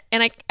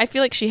 And I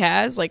feel like she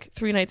has, like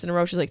 3 nights in a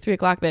row. She's like, 3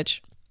 o'clock, bitch.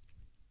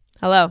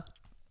 Hello.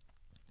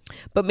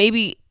 But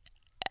maybe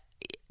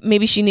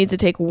she needs to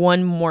take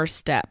one more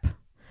step.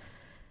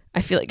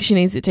 I feel like she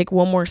needs to take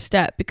one more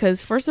step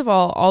because, first of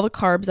all the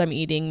carbs I'm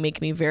eating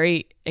make me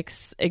very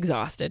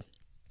exhausted.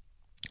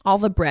 All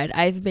the bread.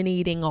 I've been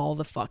eating all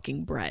the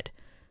fucking bread.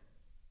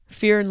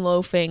 Fear and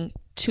loafing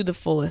to the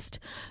fullest.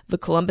 The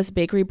Columbus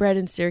Bakery bread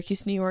in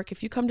Syracuse, New York.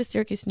 If you come to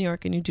Syracuse, New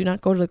York and you do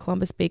not go to the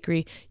Columbus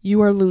Bakery,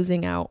 you are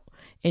losing out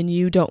and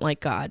you don't like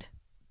God.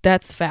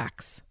 That's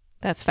facts.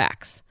 That's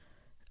facts.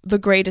 The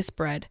greatest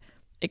bread.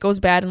 It goes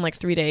bad in like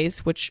 3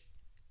 days, which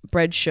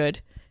bread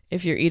should.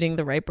 If you're eating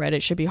the right bread,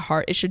 it should be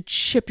hard. It should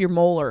chip your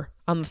molar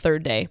on the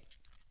 3rd day.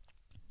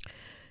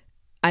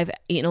 I've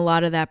eaten a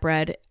lot of that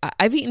bread.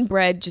 I've eaten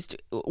bread, just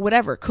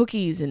whatever,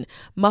 cookies and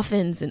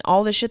muffins and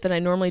all the shit that I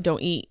normally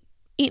don't eat.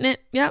 Eating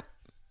it, yep,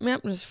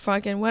 just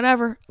fucking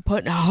whatever.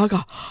 Put it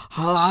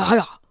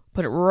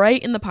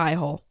right in the pie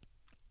hole.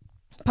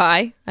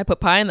 I put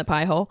pie in the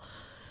pie hole.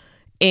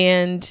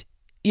 And,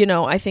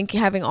 I think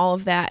having all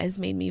of that has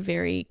made me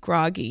very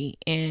groggy.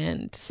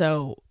 And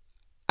so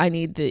I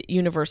need the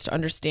universe to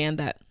understand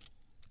that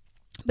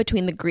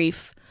between the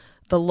grief,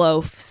 the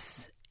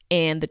loafs,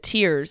 and the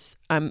tears,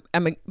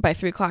 by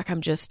 3 o'clock,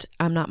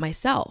 I'm not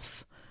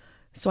myself.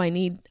 So I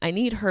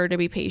need her to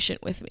be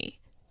patient with me,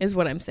 is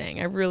what I'm saying.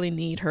 I really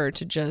need her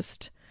to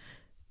just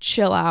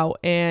chill out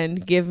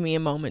and give me a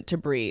moment to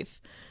breathe.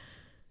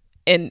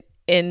 And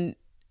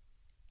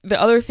the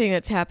other thing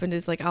that's happened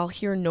is, like, I'll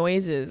hear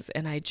noises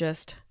and I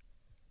just,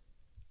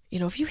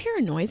 if you hear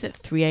a noise at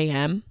 3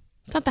 a.m.,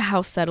 it's not the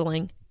house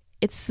settling.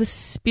 It's the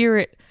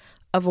spirit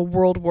of a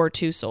World War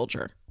II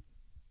soldier.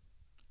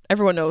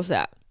 Everyone knows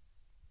that.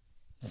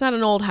 It's not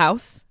an old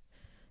house.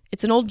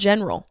 It's an old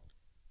general.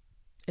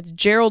 It's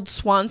Gerald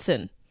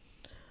Swanson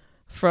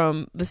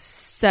from the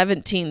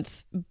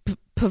 17th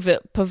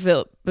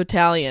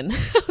Battalion.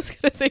 I was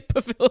going to say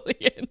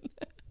pavilion.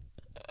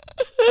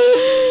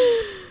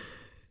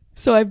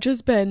 So I've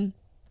just been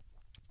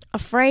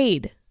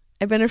afraid.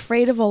 I've been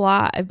afraid of a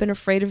lot. I've been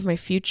afraid of my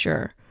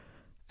future.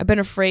 I've been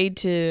afraid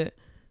to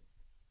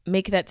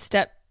make that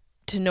step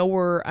to know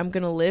where I'm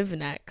going to live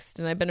next.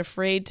 And I've been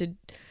afraid to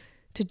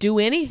do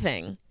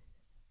anything.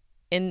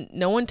 And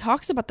no one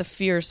talks about the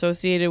fear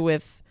associated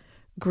with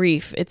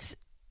grief. It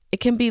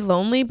can be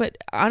lonely, but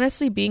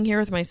honestly, being here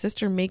with my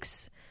sister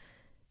makes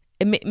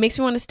me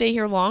want to stay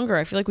here longer.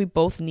 I feel like we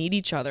both need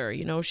each other.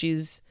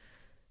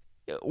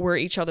 We're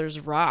each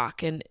other's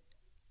rock. And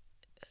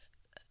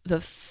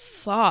the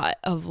thought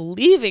of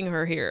leaving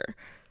her here,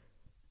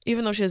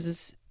 even though she has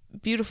this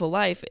beautiful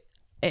life,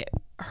 it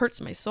hurts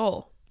my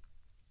soul.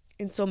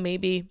 And so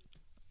maybe,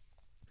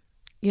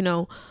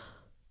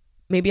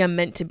 maybe I'm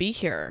meant to be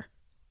here.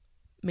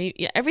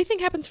 Maybe everything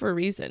happens for a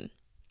reason,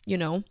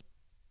 Even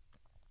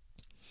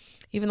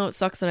though it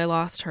sucks that I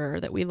lost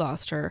her, that we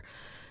lost her,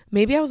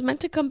 maybe I was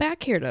meant to come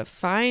back here to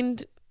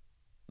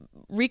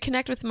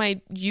reconnect with my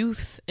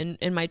youth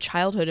and my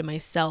childhood and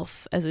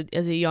myself as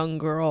a young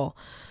girl.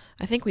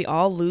 I think we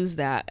all lose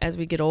that as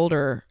we get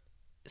older,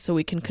 so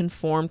we can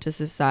conform to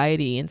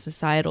society and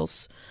societal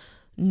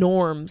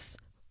norms.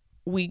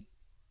 We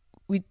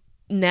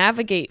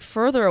navigate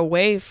further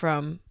away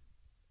from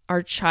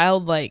our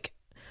childlike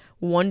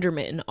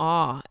wonderment and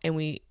awe, and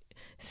we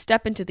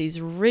step into these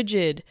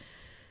rigid,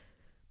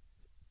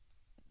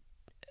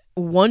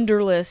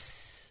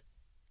 wonderless,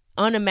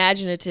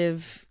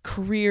 unimaginative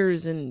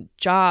careers and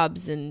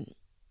jobs and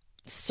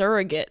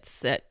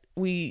surrogates that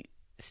we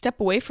step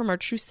away from our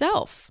true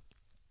self.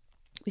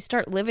 We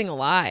start living a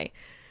lie.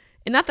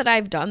 And not that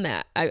I've done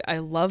that. I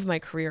love my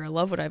career. I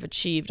love what I've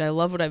achieved. I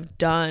love what I've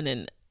done.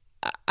 And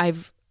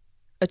I've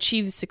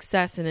achieved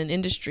success in an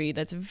industry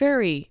that's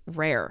very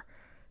rare.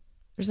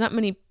 There's not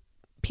many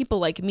people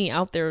like me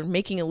out there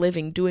making a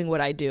living doing what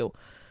I do.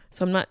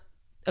 So I'm not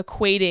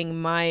equating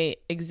my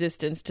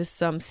existence to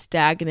some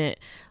stagnant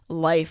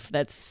life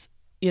that's,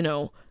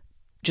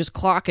 just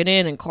clocking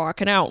in and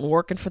clocking out and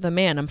working for the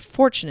man. I'm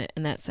fortunate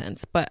in that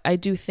sense. But I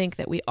do think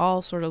that we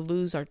all sort of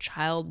lose our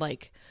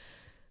childlike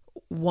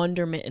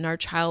wonderment and our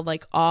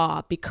childlike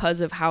awe because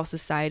of how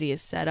society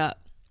is set up.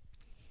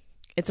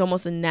 It's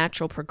almost a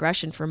natural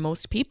progression for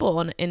most people.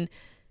 And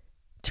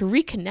to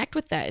reconnect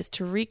with that is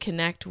to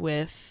reconnect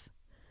with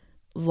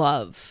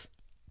love.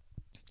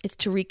 It's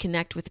to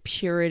reconnect with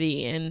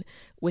purity and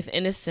with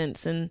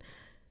innocence. And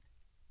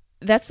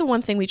that's the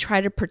one thing we try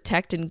to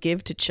protect and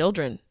give to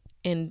children.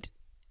 And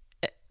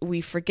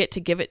we forget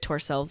to give it to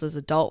ourselves as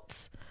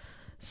adults.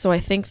 So I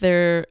think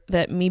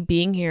that me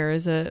being here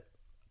is a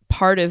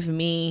part of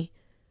me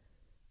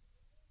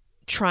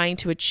trying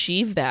to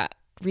achieve that,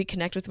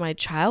 reconnect with my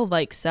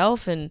childlike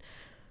self and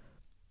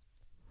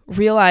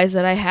realize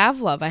that I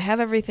have love. I have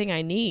everything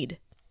I need.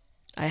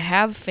 I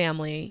have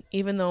family.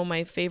 Even though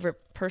my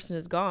favorite person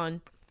is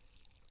gone,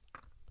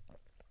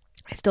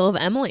 I still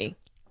have Emily.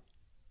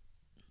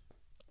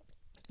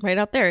 Right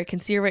out there. I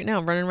can see her right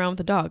now running around with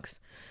the dogs.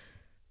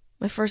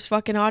 My first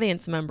fucking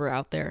audience member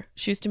out there.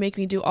 She used to make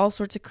me do all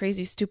sorts of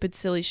crazy, stupid,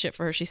 silly shit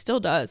for her. She still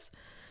does.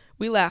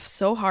 We laugh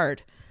so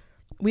hard.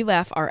 We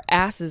laugh our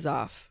asses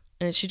off.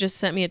 And she just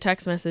sent me a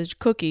text message,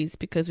 cookies,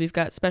 because we've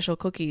got special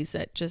cookies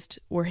that just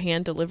were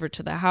hand delivered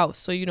to the house.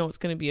 So it's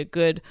going to be a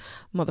good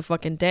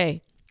motherfucking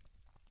day.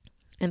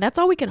 And that's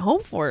all we can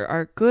hope for,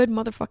 are good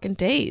motherfucking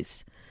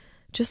days.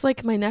 Just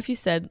like my nephew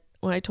said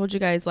when I told you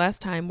guys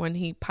last time when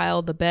he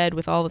piled the bed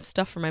with all the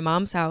stuff from my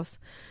mom's house.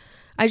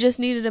 I just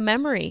needed a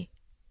memory.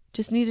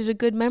 Just needed a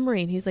good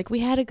memory. And he's like, we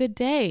had a good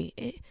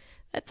day.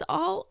 That's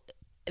all.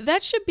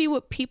 That should be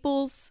what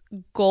people's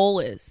goal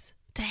is,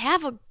 to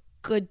have a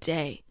good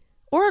day.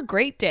 Or a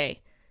great day.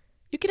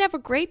 You could have a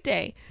great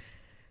day.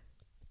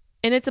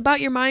 And it's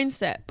about your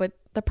mindset. But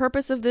the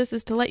purpose of this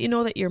is to let you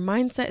know that your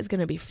mindset is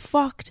going to be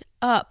fucked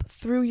up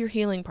through your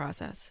healing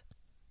process.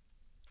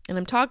 And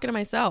I'm talking to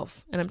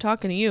myself. And I'm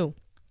talking to you.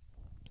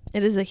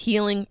 It is a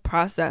healing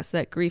process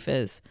that grief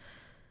is.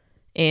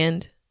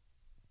 And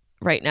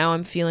right now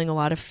I'm feeling a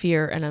lot of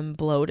fear and I'm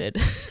bloated.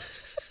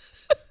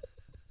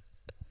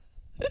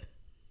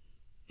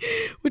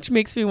 Which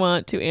makes me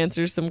want to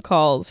answer some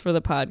calls for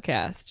the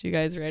podcast. You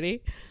guys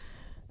ready?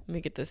 Let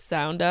me get this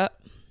sound up.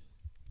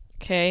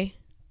 Okay,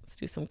 let's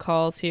do some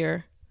calls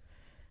here.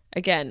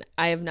 Again,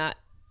 I have not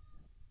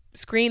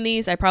screened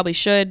these. I probably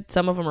should.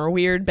 Some of them are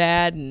weird,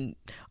 bad, and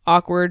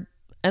awkward,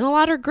 and a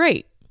lot are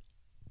great.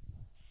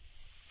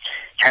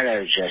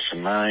 Hello,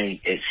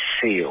 Jessamine. It's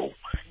Seal,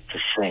 the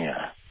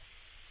singer.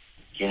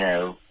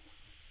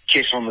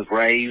 Kiss on the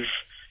Grave,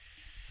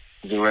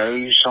 the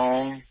Rose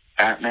song.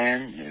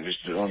 Batman, it was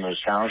on the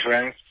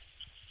soundtrack.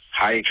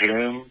 Heidi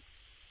Klum.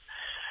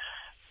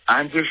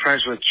 I'm good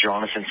friends with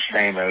Jonathan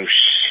Stamos,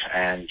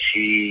 and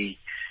he,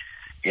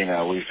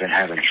 we've been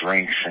having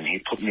drinks, and he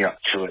put me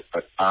up to it,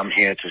 but I'm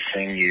here to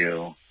sing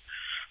you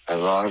a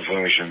live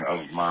version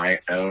of my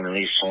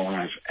only song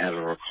I've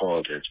ever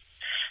recorded,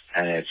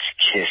 and it's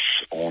Kiss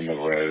on the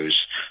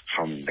Rose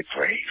from the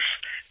Grave.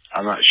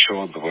 I'm not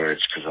sure of the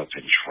words because I've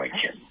been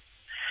drinking,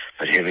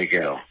 but here we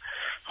go.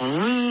 Love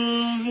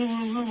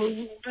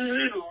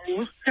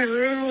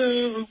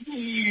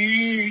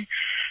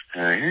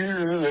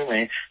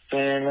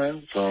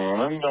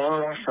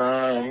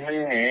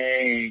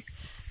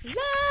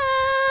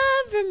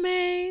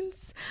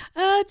remains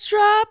a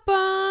drop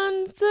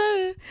on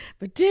the...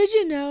 But did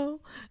you know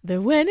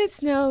that when it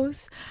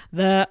snows,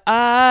 the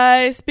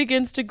ice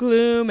begins to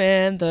gloom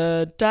and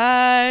the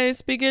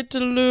dice begin to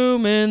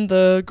loom in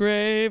the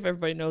grave?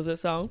 Everybody knows that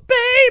song.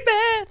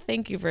 Baby!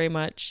 Thank you very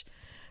much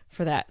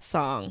for that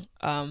song.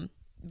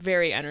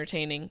 Very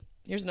entertaining.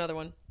 Here's another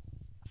one.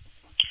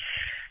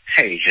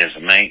 Hey,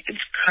 Jessamine.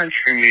 It's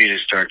country music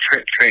star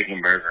Trip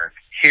Tragenberger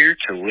here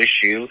to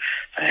wish you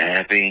a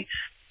happy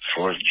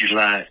 4th of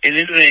July in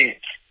advance.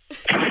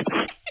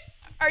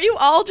 Are you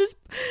all just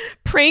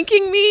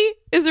pranking me?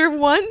 Is there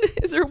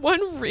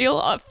one real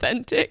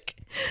authentic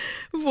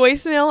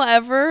voicemail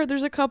ever?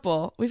 There's a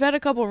couple. We've had a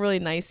couple really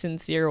nice,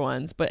 sincere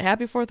ones, but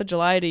happy 4th of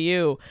July to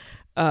you.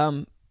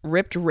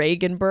 Ripped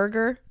Reagan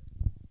Burger.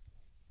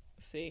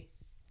 Let's see.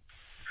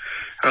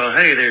 Oh,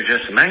 hey there,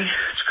 Jesse May.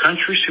 It's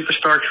country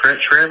superstar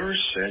Trent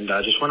Travers, and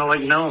I just want to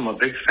let you know I'm a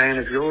big fan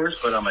of yours,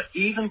 but I'm an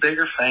even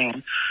bigger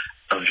fan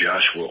of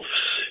Josh Wolf's.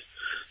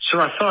 So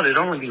I thought it'd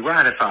only be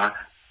right if I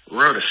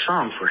wrote a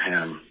song for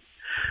him.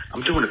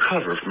 I'm doing a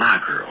cover of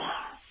My Girl.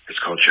 It's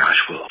called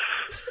Josh Wolf.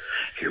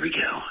 Here we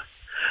go.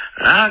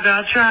 I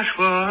got Josh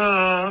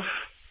Wolf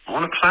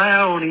on a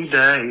cloudy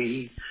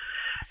day.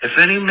 If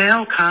any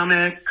male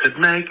comic could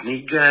make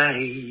me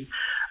gay,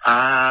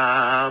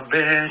 I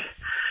bet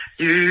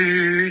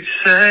you'd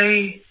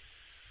say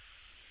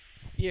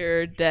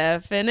you're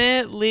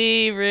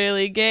definitely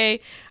really gay.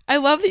 I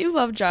love that you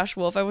love Josh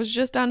Wolf. I was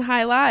just on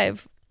High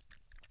Live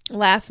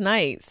last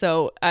night.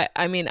 So,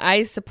 I mean,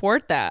 I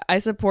support that. I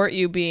support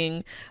you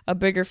being a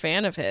bigger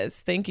fan of his.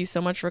 Thank you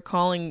so much for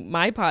calling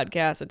my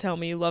podcast and tell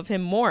me you love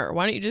him more.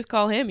 Why don't you just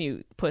call him,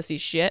 you pussy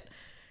shit?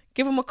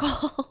 Give him a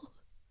call.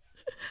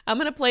 I'm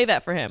going to play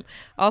that for him.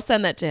 I'll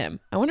send that to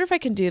him. I wonder if I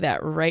can do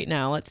that right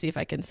now. Let's see if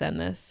I can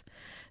send this.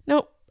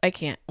 Nope, I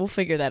can't. We'll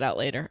figure that out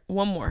later.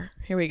 One more.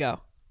 Here we go.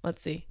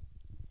 Let's see.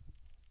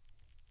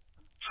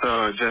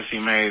 So, Jesse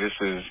May, this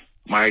is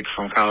Mike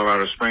from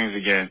Colorado Springs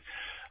again.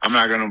 I'm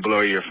not going to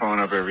blow your phone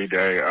up every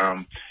day.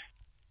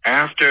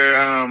 After,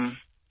 I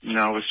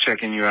was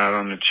checking you out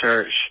on the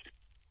church.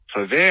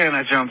 So then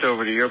I jumped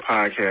over to your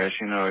podcast,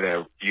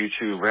 that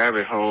YouTube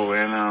rabbit hole,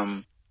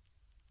 and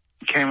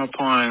came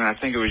upon, I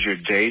think it was your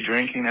day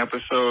drinking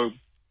episode.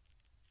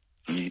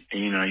 You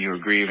were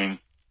grieving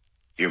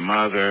your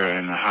mother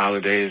and the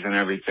holidays and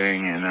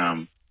everything.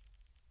 And,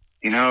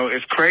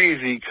 it's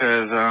crazy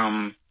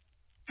because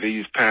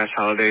these past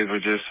holidays were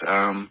just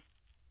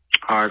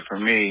hard for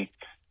me.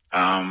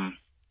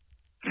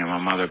 My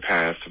mother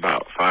passed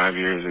about 5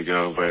 years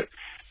ago, but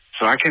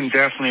so I can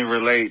definitely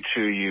relate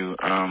to you.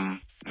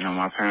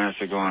 My parents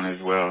are gone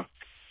as well.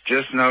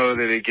 Just know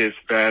that it gets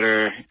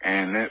better,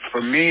 and that,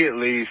 for me at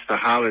least, the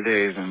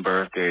holidays and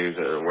birthdays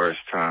are the worst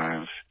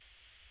times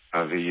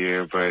of the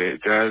year, but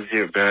it does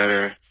get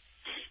better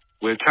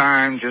with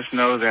time. Just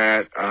know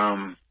that.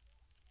 But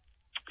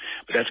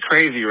that's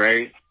crazy,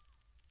 right?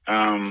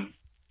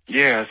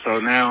 Yeah, so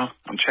now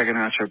I'm checking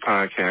out your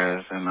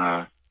podcast,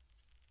 and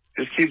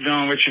just keep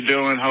doing what you're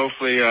doing.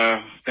 Hopefully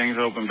things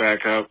open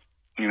back up,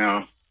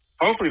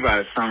 hopefully by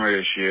the summer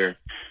this year.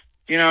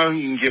 You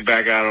can get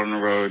back out on the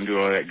road and do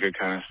all that good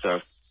kind of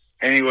stuff.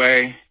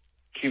 Anyway,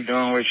 keep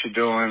doing what you're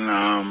doing.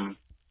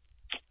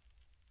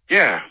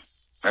 Yeah,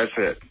 that's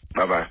it.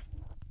 Bye-bye.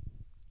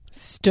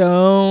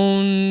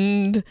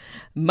 Stoned.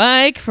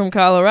 Mike from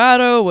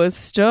Colorado was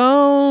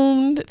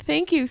stoned.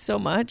 Thank you so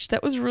much.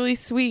 That was really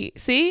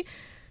sweet. See?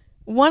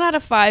 1 out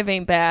of 5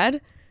 ain't bad.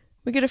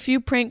 We get a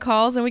few prank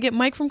calls, and we get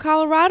Mike from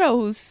Colorado,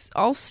 who's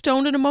all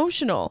stoned and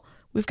emotional.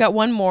 We've got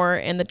one more,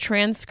 and the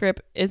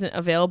transcript isn't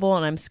available,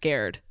 and I'm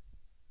scared.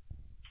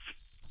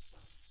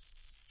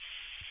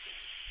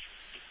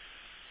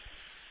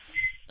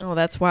 Oh,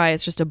 that's why.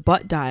 It's just a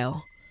butt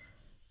dial.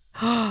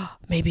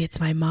 Maybe it's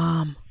my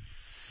mom.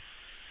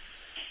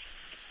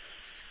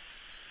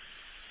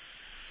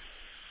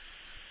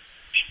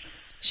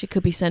 She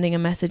could be sending a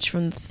message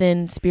from the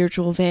thin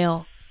spiritual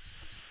veil.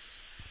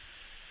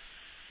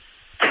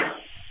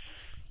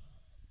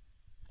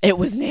 It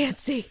was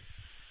Nancy.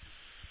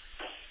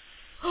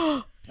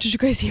 Did you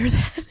guys hear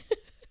that?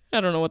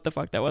 I don't know what the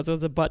fuck that was. It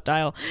was a butt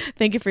dial.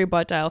 Thank you for your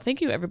butt dial.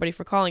 Thank you, everybody,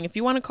 for calling. If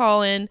you want to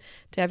call in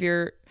to have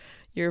your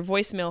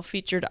voicemail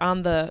featured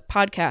on the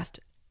podcast,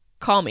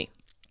 call me.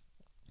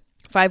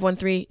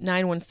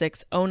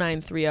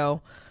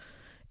 513-916-0930.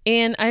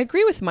 And I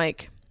agree with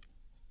Mike.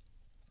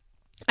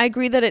 I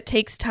agree that it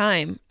takes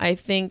time. I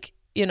think,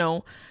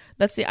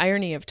 that's the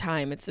irony of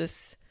time. It's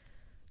this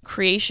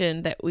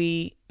creation that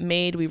we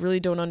made, we really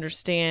don't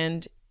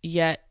understand,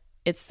 yet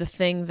it's the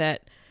thing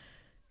that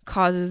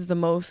causes the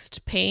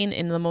most pain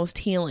and the most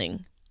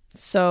healing.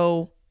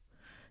 So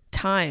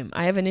time,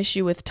 I have an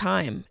issue with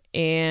time,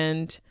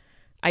 and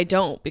I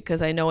don't,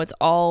 because I know it's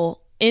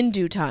all in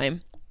due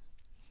time.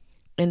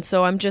 And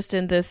so I'm just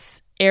in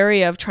this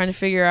area of trying to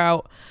figure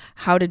out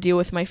how to deal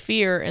with my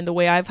fear, and the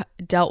way I've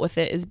dealt with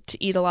it is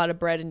to eat a lot of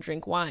bread and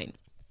drink wine.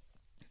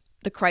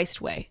 The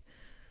Christ way.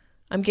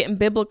 I'm getting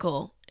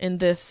biblical in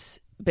this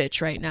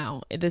bitch right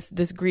now.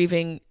 This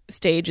grieving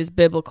stage is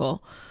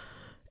biblical.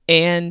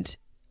 And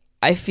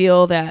I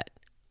feel that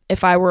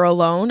if I were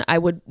alone, I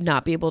would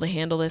not be able to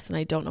handle this. And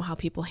I don't know how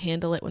people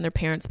handle it when their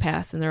parents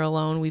pass and they're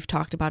alone. We've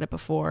talked about it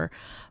before.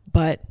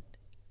 But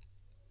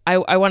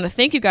I want to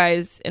thank you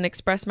guys and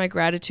express my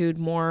gratitude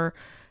more.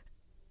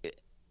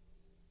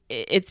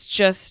 It's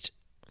just,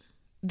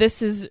 this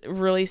has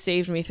really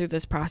saved me through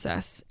this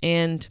process.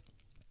 And,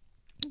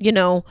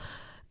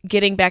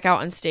 getting back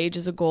out on stage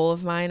is a goal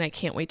of mine. I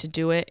can't wait to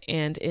do it,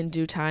 and in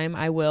due time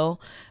I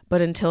will.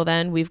 But until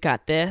then, we've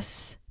got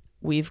this.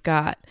 We've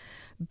got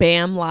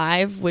BAM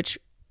Live, which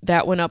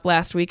that went up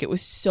last week. It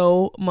was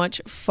so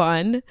much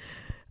fun.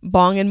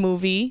 Bong and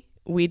Movie.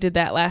 We did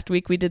that last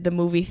week. We did the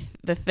movie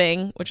The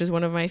Thing, which is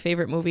one of my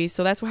favorite movies.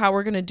 So that's how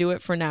we're going to do it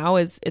for now,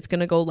 is it's going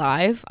to go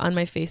live on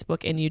my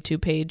Facebook and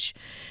YouTube page.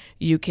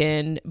 You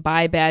can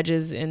buy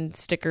badges and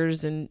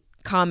stickers and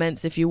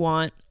comments if you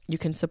want. You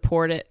can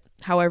support it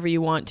however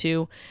you want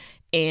to.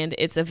 And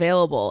it's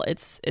available.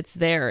 It's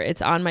there.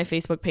 It's on my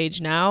Facebook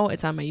page now.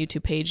 It's on my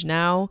YouTube page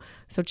now.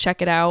 So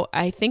check it out.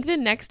 I think the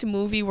next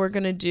movie we're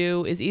going to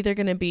do is either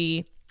going to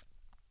be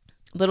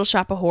Little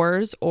Shop of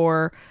Horrors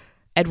or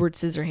Edward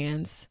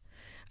Scissorhands.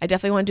 I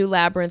definitely want to do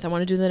Labyrinth. I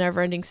want to do The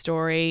Neverending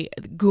Story,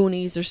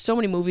 Goonies. There's so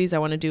many movies I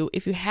want to do.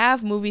 If you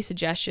have movie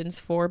suggestions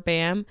for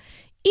BAM,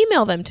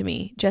 email them to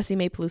me,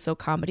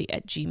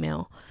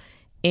 jessiemaepelusocomedy@gmail.com.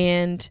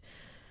 And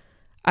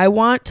I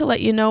want to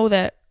let you know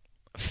that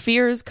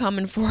fear is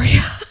coming for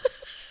you.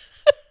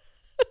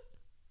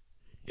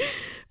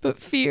 But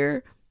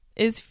fear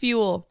is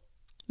fuel,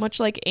 much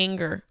like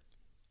anger.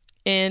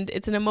 And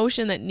it's an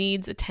emotion that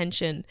needs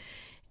attention.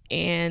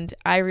 And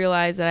I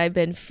realize that I've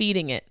been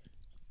feeding it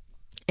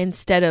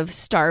instead of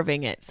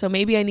starving it. So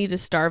maybe I need to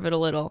starve it a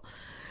little,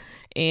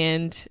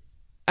 and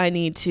I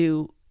need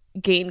to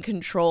gain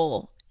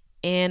control,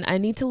 and I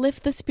need to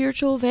lift the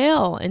spiritual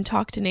veil and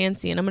talk to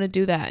Nancy, and I'm going to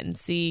do that and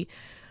see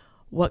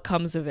what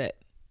comes of it.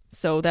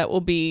 So that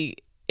will be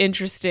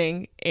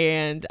interesting,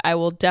 and I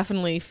will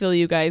definitely fill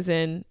you guys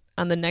in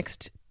on the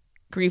next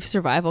Grief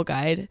Survival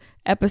Guide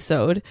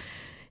episode.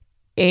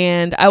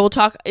 And I will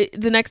talk,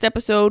 the next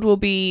episode will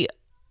be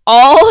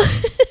all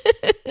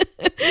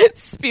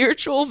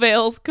spiritual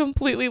veils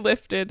completely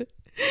lifted,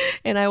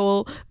 and I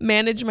will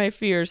manage my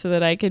fear so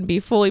that I can be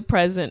fully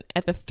present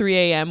at the 3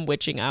 a.m.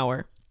 witching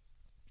hour.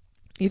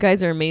 You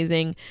guys are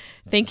amazing.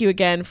 Thank you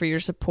again for your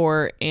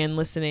support and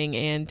listening.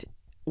 And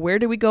where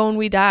do we go when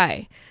we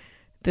die?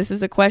 This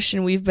is a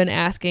question we've been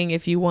asking.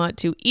 If you want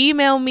to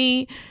email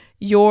me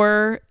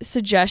your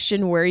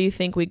suggestion where you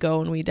think we go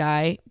when we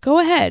die, go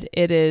ahead.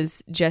 It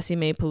is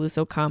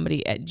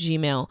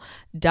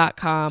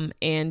jessiemaepelusocomedy@gmail.com,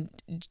 and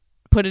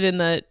put it in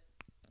the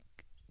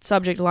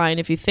subject line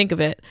if you think of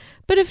it.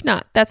 But if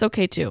not, that's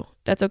okay too.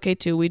 That's okay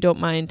too. We don't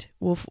mind.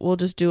 We'll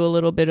just do a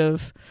little bit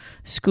of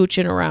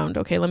scooching around.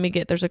 Okay,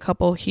 there's a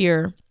couple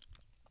here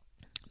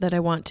that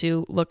I want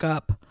to look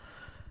up. A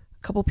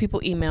couple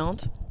people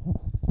emailed.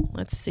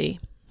 Let's see.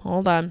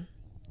 Hold on.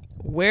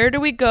 Where do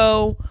we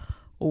go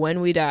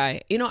when we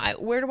die?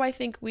 Where do I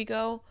think we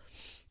go?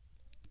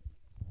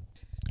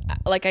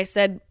 Like I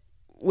said,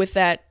 with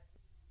that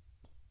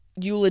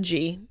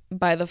eulogy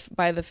by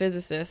the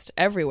physicist,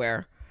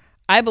 everywhere.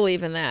 I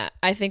believe in that.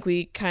 I think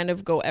we kind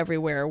of go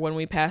everywhere when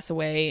we pass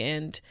away,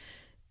 and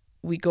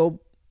we go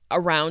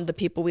around the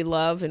people we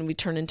love, and we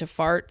turn into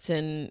farts,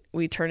 and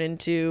we turn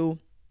into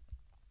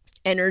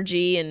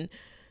energy and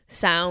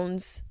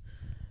sounds,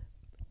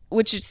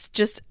 which is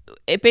just,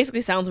 it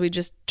basically sounds we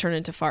just turn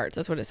into farts.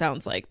 That's what it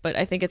sounds like. But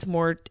I think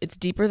it's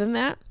deeper than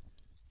that.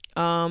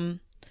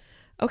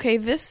 Okay,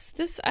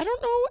 this I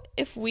don't know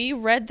if we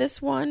read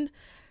this one.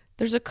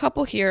 There's a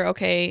couple here.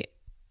 Okay,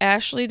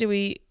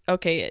 Ashley,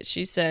 okay,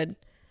 she said,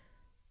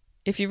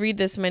 if you read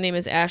this, my name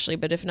is Ashley,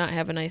 but if not,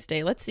 have a nice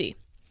day. Let's see.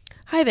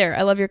 Hi there.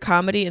 I love your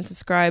comedy and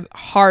subscribe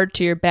hard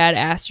to your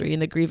badassery in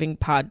the grieving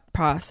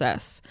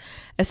process,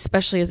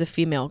 especially as a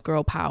female.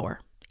 Girl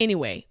power.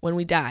 Anyway, when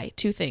we die,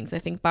 two things. I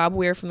think Bob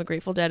Weir from the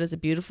Grateful Dead is a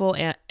beautiful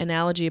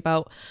analogy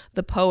about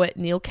the poet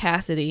Neal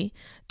Cassady.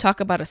 Talk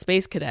about a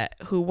space cadet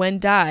who, when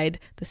died,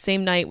 the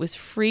same night was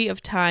free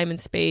of time and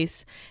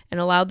space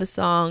and allowed the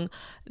song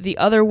The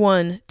Other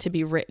One to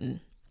be written.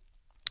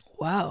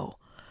 Wow.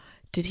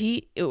 Did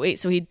he? Wait,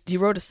 so he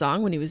wrote a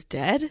song when he was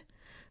dead?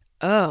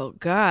 Oh,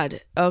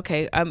 God.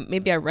 Okay,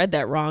 maybe I read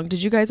that wrong.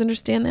 Did you guys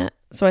understand that?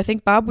 So I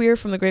think Bob Weir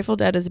from the Grateful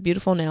Dead is a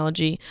beautiful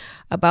analogy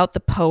about the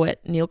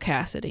poet Neal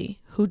Cassady,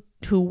 who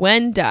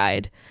when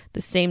died,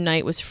 the same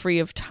night was free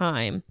of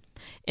time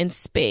and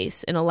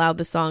space and allowed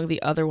the song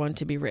The Other One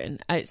to be written.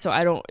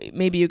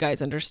 Maybe you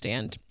guys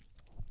understand.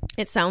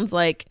 It sounds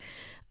like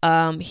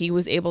he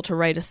was able to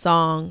write a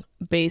song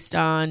based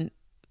on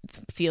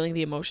feeling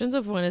the emotions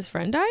of when his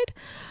friend died.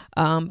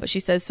 But she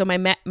says, so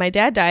my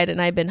dad died,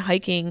 and I've been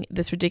hiking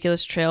this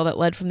ridiculous trail that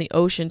led from the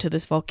ocean to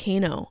this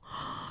volcano.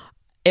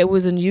 It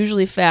was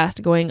unusually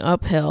fast going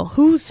uphill.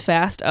 Who's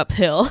fast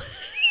uphill?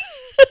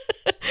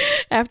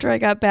 After I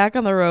got back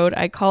on the road,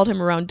 I called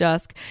him around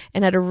dusk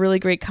and had a really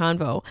great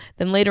convo.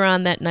 Then later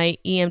on that night,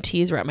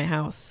 EMTs were at my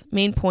house.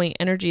 Main point,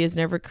 energy is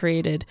never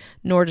created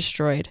nor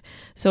destroyed.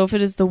 So if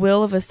it is the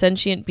will of a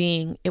sentient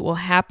being, it will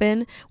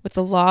happen with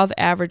the law of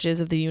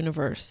averages of the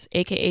universe,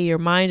 aka your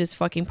mind is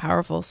fucking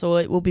powerful, so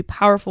it will be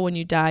powerful when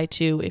you die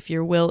too, if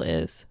your will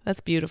is.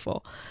 That's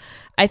beautiful.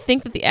 I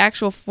think that the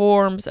actual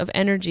forms of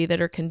energy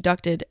that are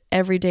conducted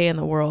every day in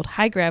the world,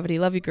 high gravity,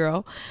 love you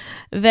girl,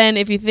 then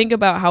if you think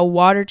about how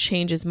water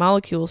changes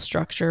molecule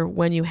structure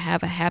when you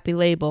have a happy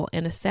label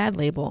and a sad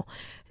label,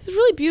 it's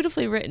really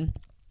beautifully written.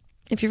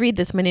 If you read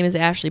this, my name is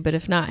Ashley, but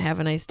if not, have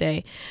a nice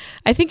day.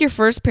 I think your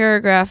first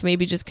paragraph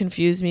maybe just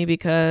confused me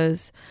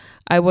because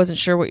I wasn't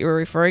sure what you were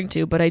referring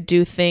to, but I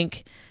do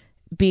think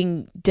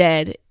being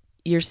dead,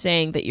 you're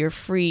saying that you're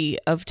free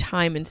of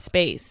time and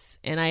space.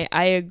 And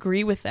I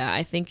agree with that.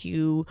 I think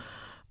you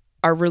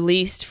are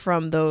released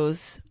from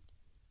those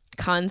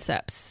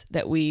concepts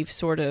that we've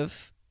sort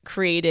of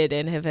created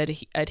and have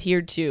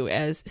adhered to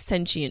as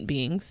sentient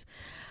beings.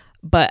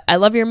 But I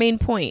love your main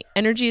point.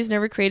 Energy is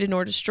never created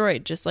nor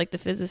destroyed, just like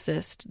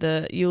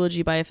the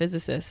eulogy by a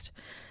physicist.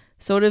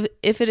 So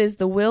if it is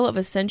the will of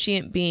a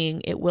sentient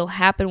being, it will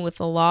happen with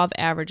the law of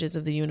averages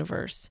of the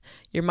universe.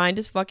 Your mind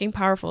is fucking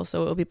powerful,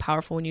 so it will be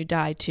powerful when you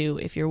die too,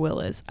 if your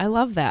will is. I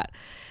love that.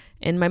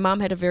 And my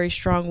mom had a very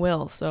strong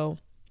will, so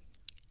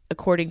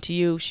according to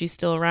you, she's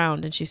still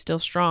around and she's still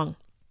strong.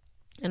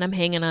 And I'm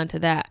hanging on to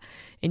that.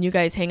 And you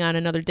guys hang on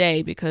another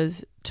day,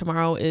 because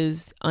tomorrow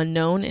is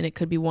unknown and it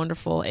could be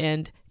wonderful.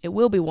 And it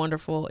will be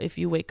wonderful if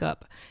you wake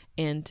up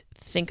and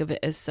think of it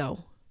as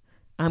so.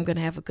 I'm going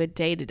to have a good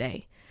day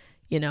today,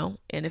 And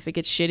if it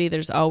gets shitty,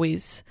 there's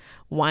always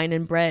wine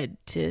and bread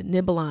to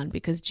nibble on,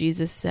 because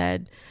Jesus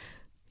said,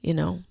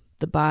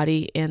 the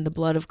body and the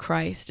blood of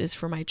Christ is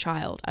for my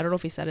child. I don't know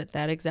if he said it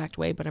that exact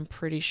way, but I'm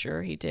pretty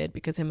sure he did,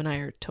 because him and I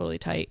are totally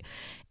tight.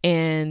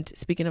 And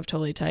speaking of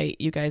totally tight,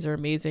 you guys are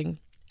amazing.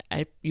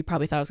 You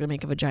probably thought I was going to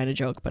make a vagina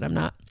joke, but I'm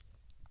not.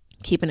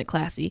 Keeping it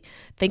classy.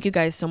 Thank you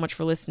guys so much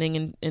for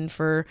listening and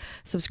for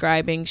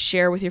subscribing.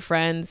 Share with your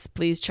friends.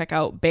 Please check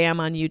out BAM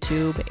on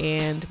YouTube,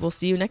 and we'll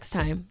see you next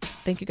time.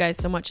 Thank you guys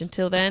so much.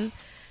 Until then,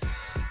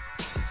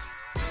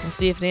 we'll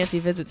see if Nancy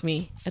visits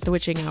me at the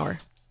witching hour.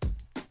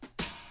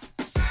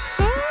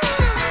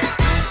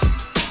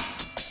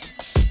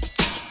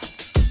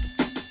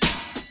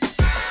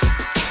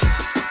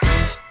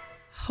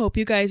 Hope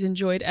you guys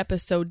enjoyed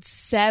episode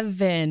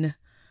 7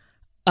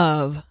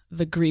 of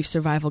the Grief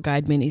Survival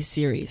Guide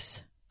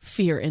mini-series,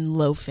 Fear and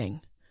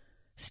Loafing.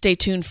 Stay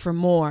tuned for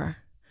more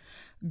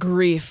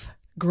grief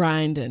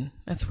grinding.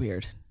 That's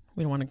weird.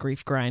 We don't want to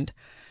grief grind.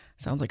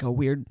 Sounds like a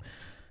weird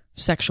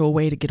sexual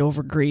way to get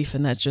over grief,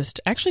 and that just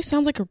actually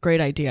sounds like a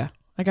great idea.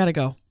 I gotta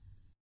go.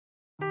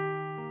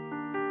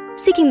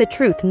 Seeking the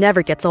truth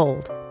never gets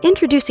old.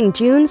 Introducing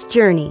June's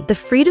Journey, the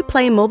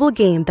free-to-play mobile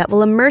game that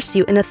will immerse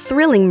you in a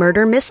thrilling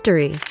murder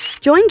mystery.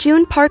 Join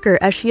June Parker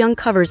as she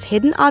uncovers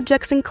hidden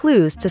objects and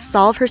clues to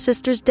solve her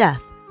sister's death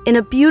in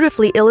a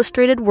beautifully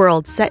illustrated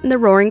world set in the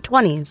Roaring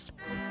 20s.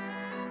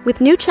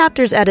 With new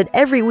chapters added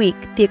every week,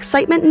 the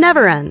excitement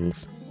never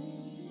ends.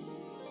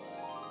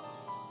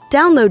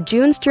 Download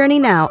June's Journey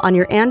now on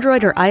your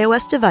Android or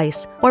iOS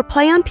device, or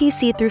play on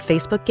PC through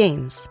Facebook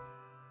Games.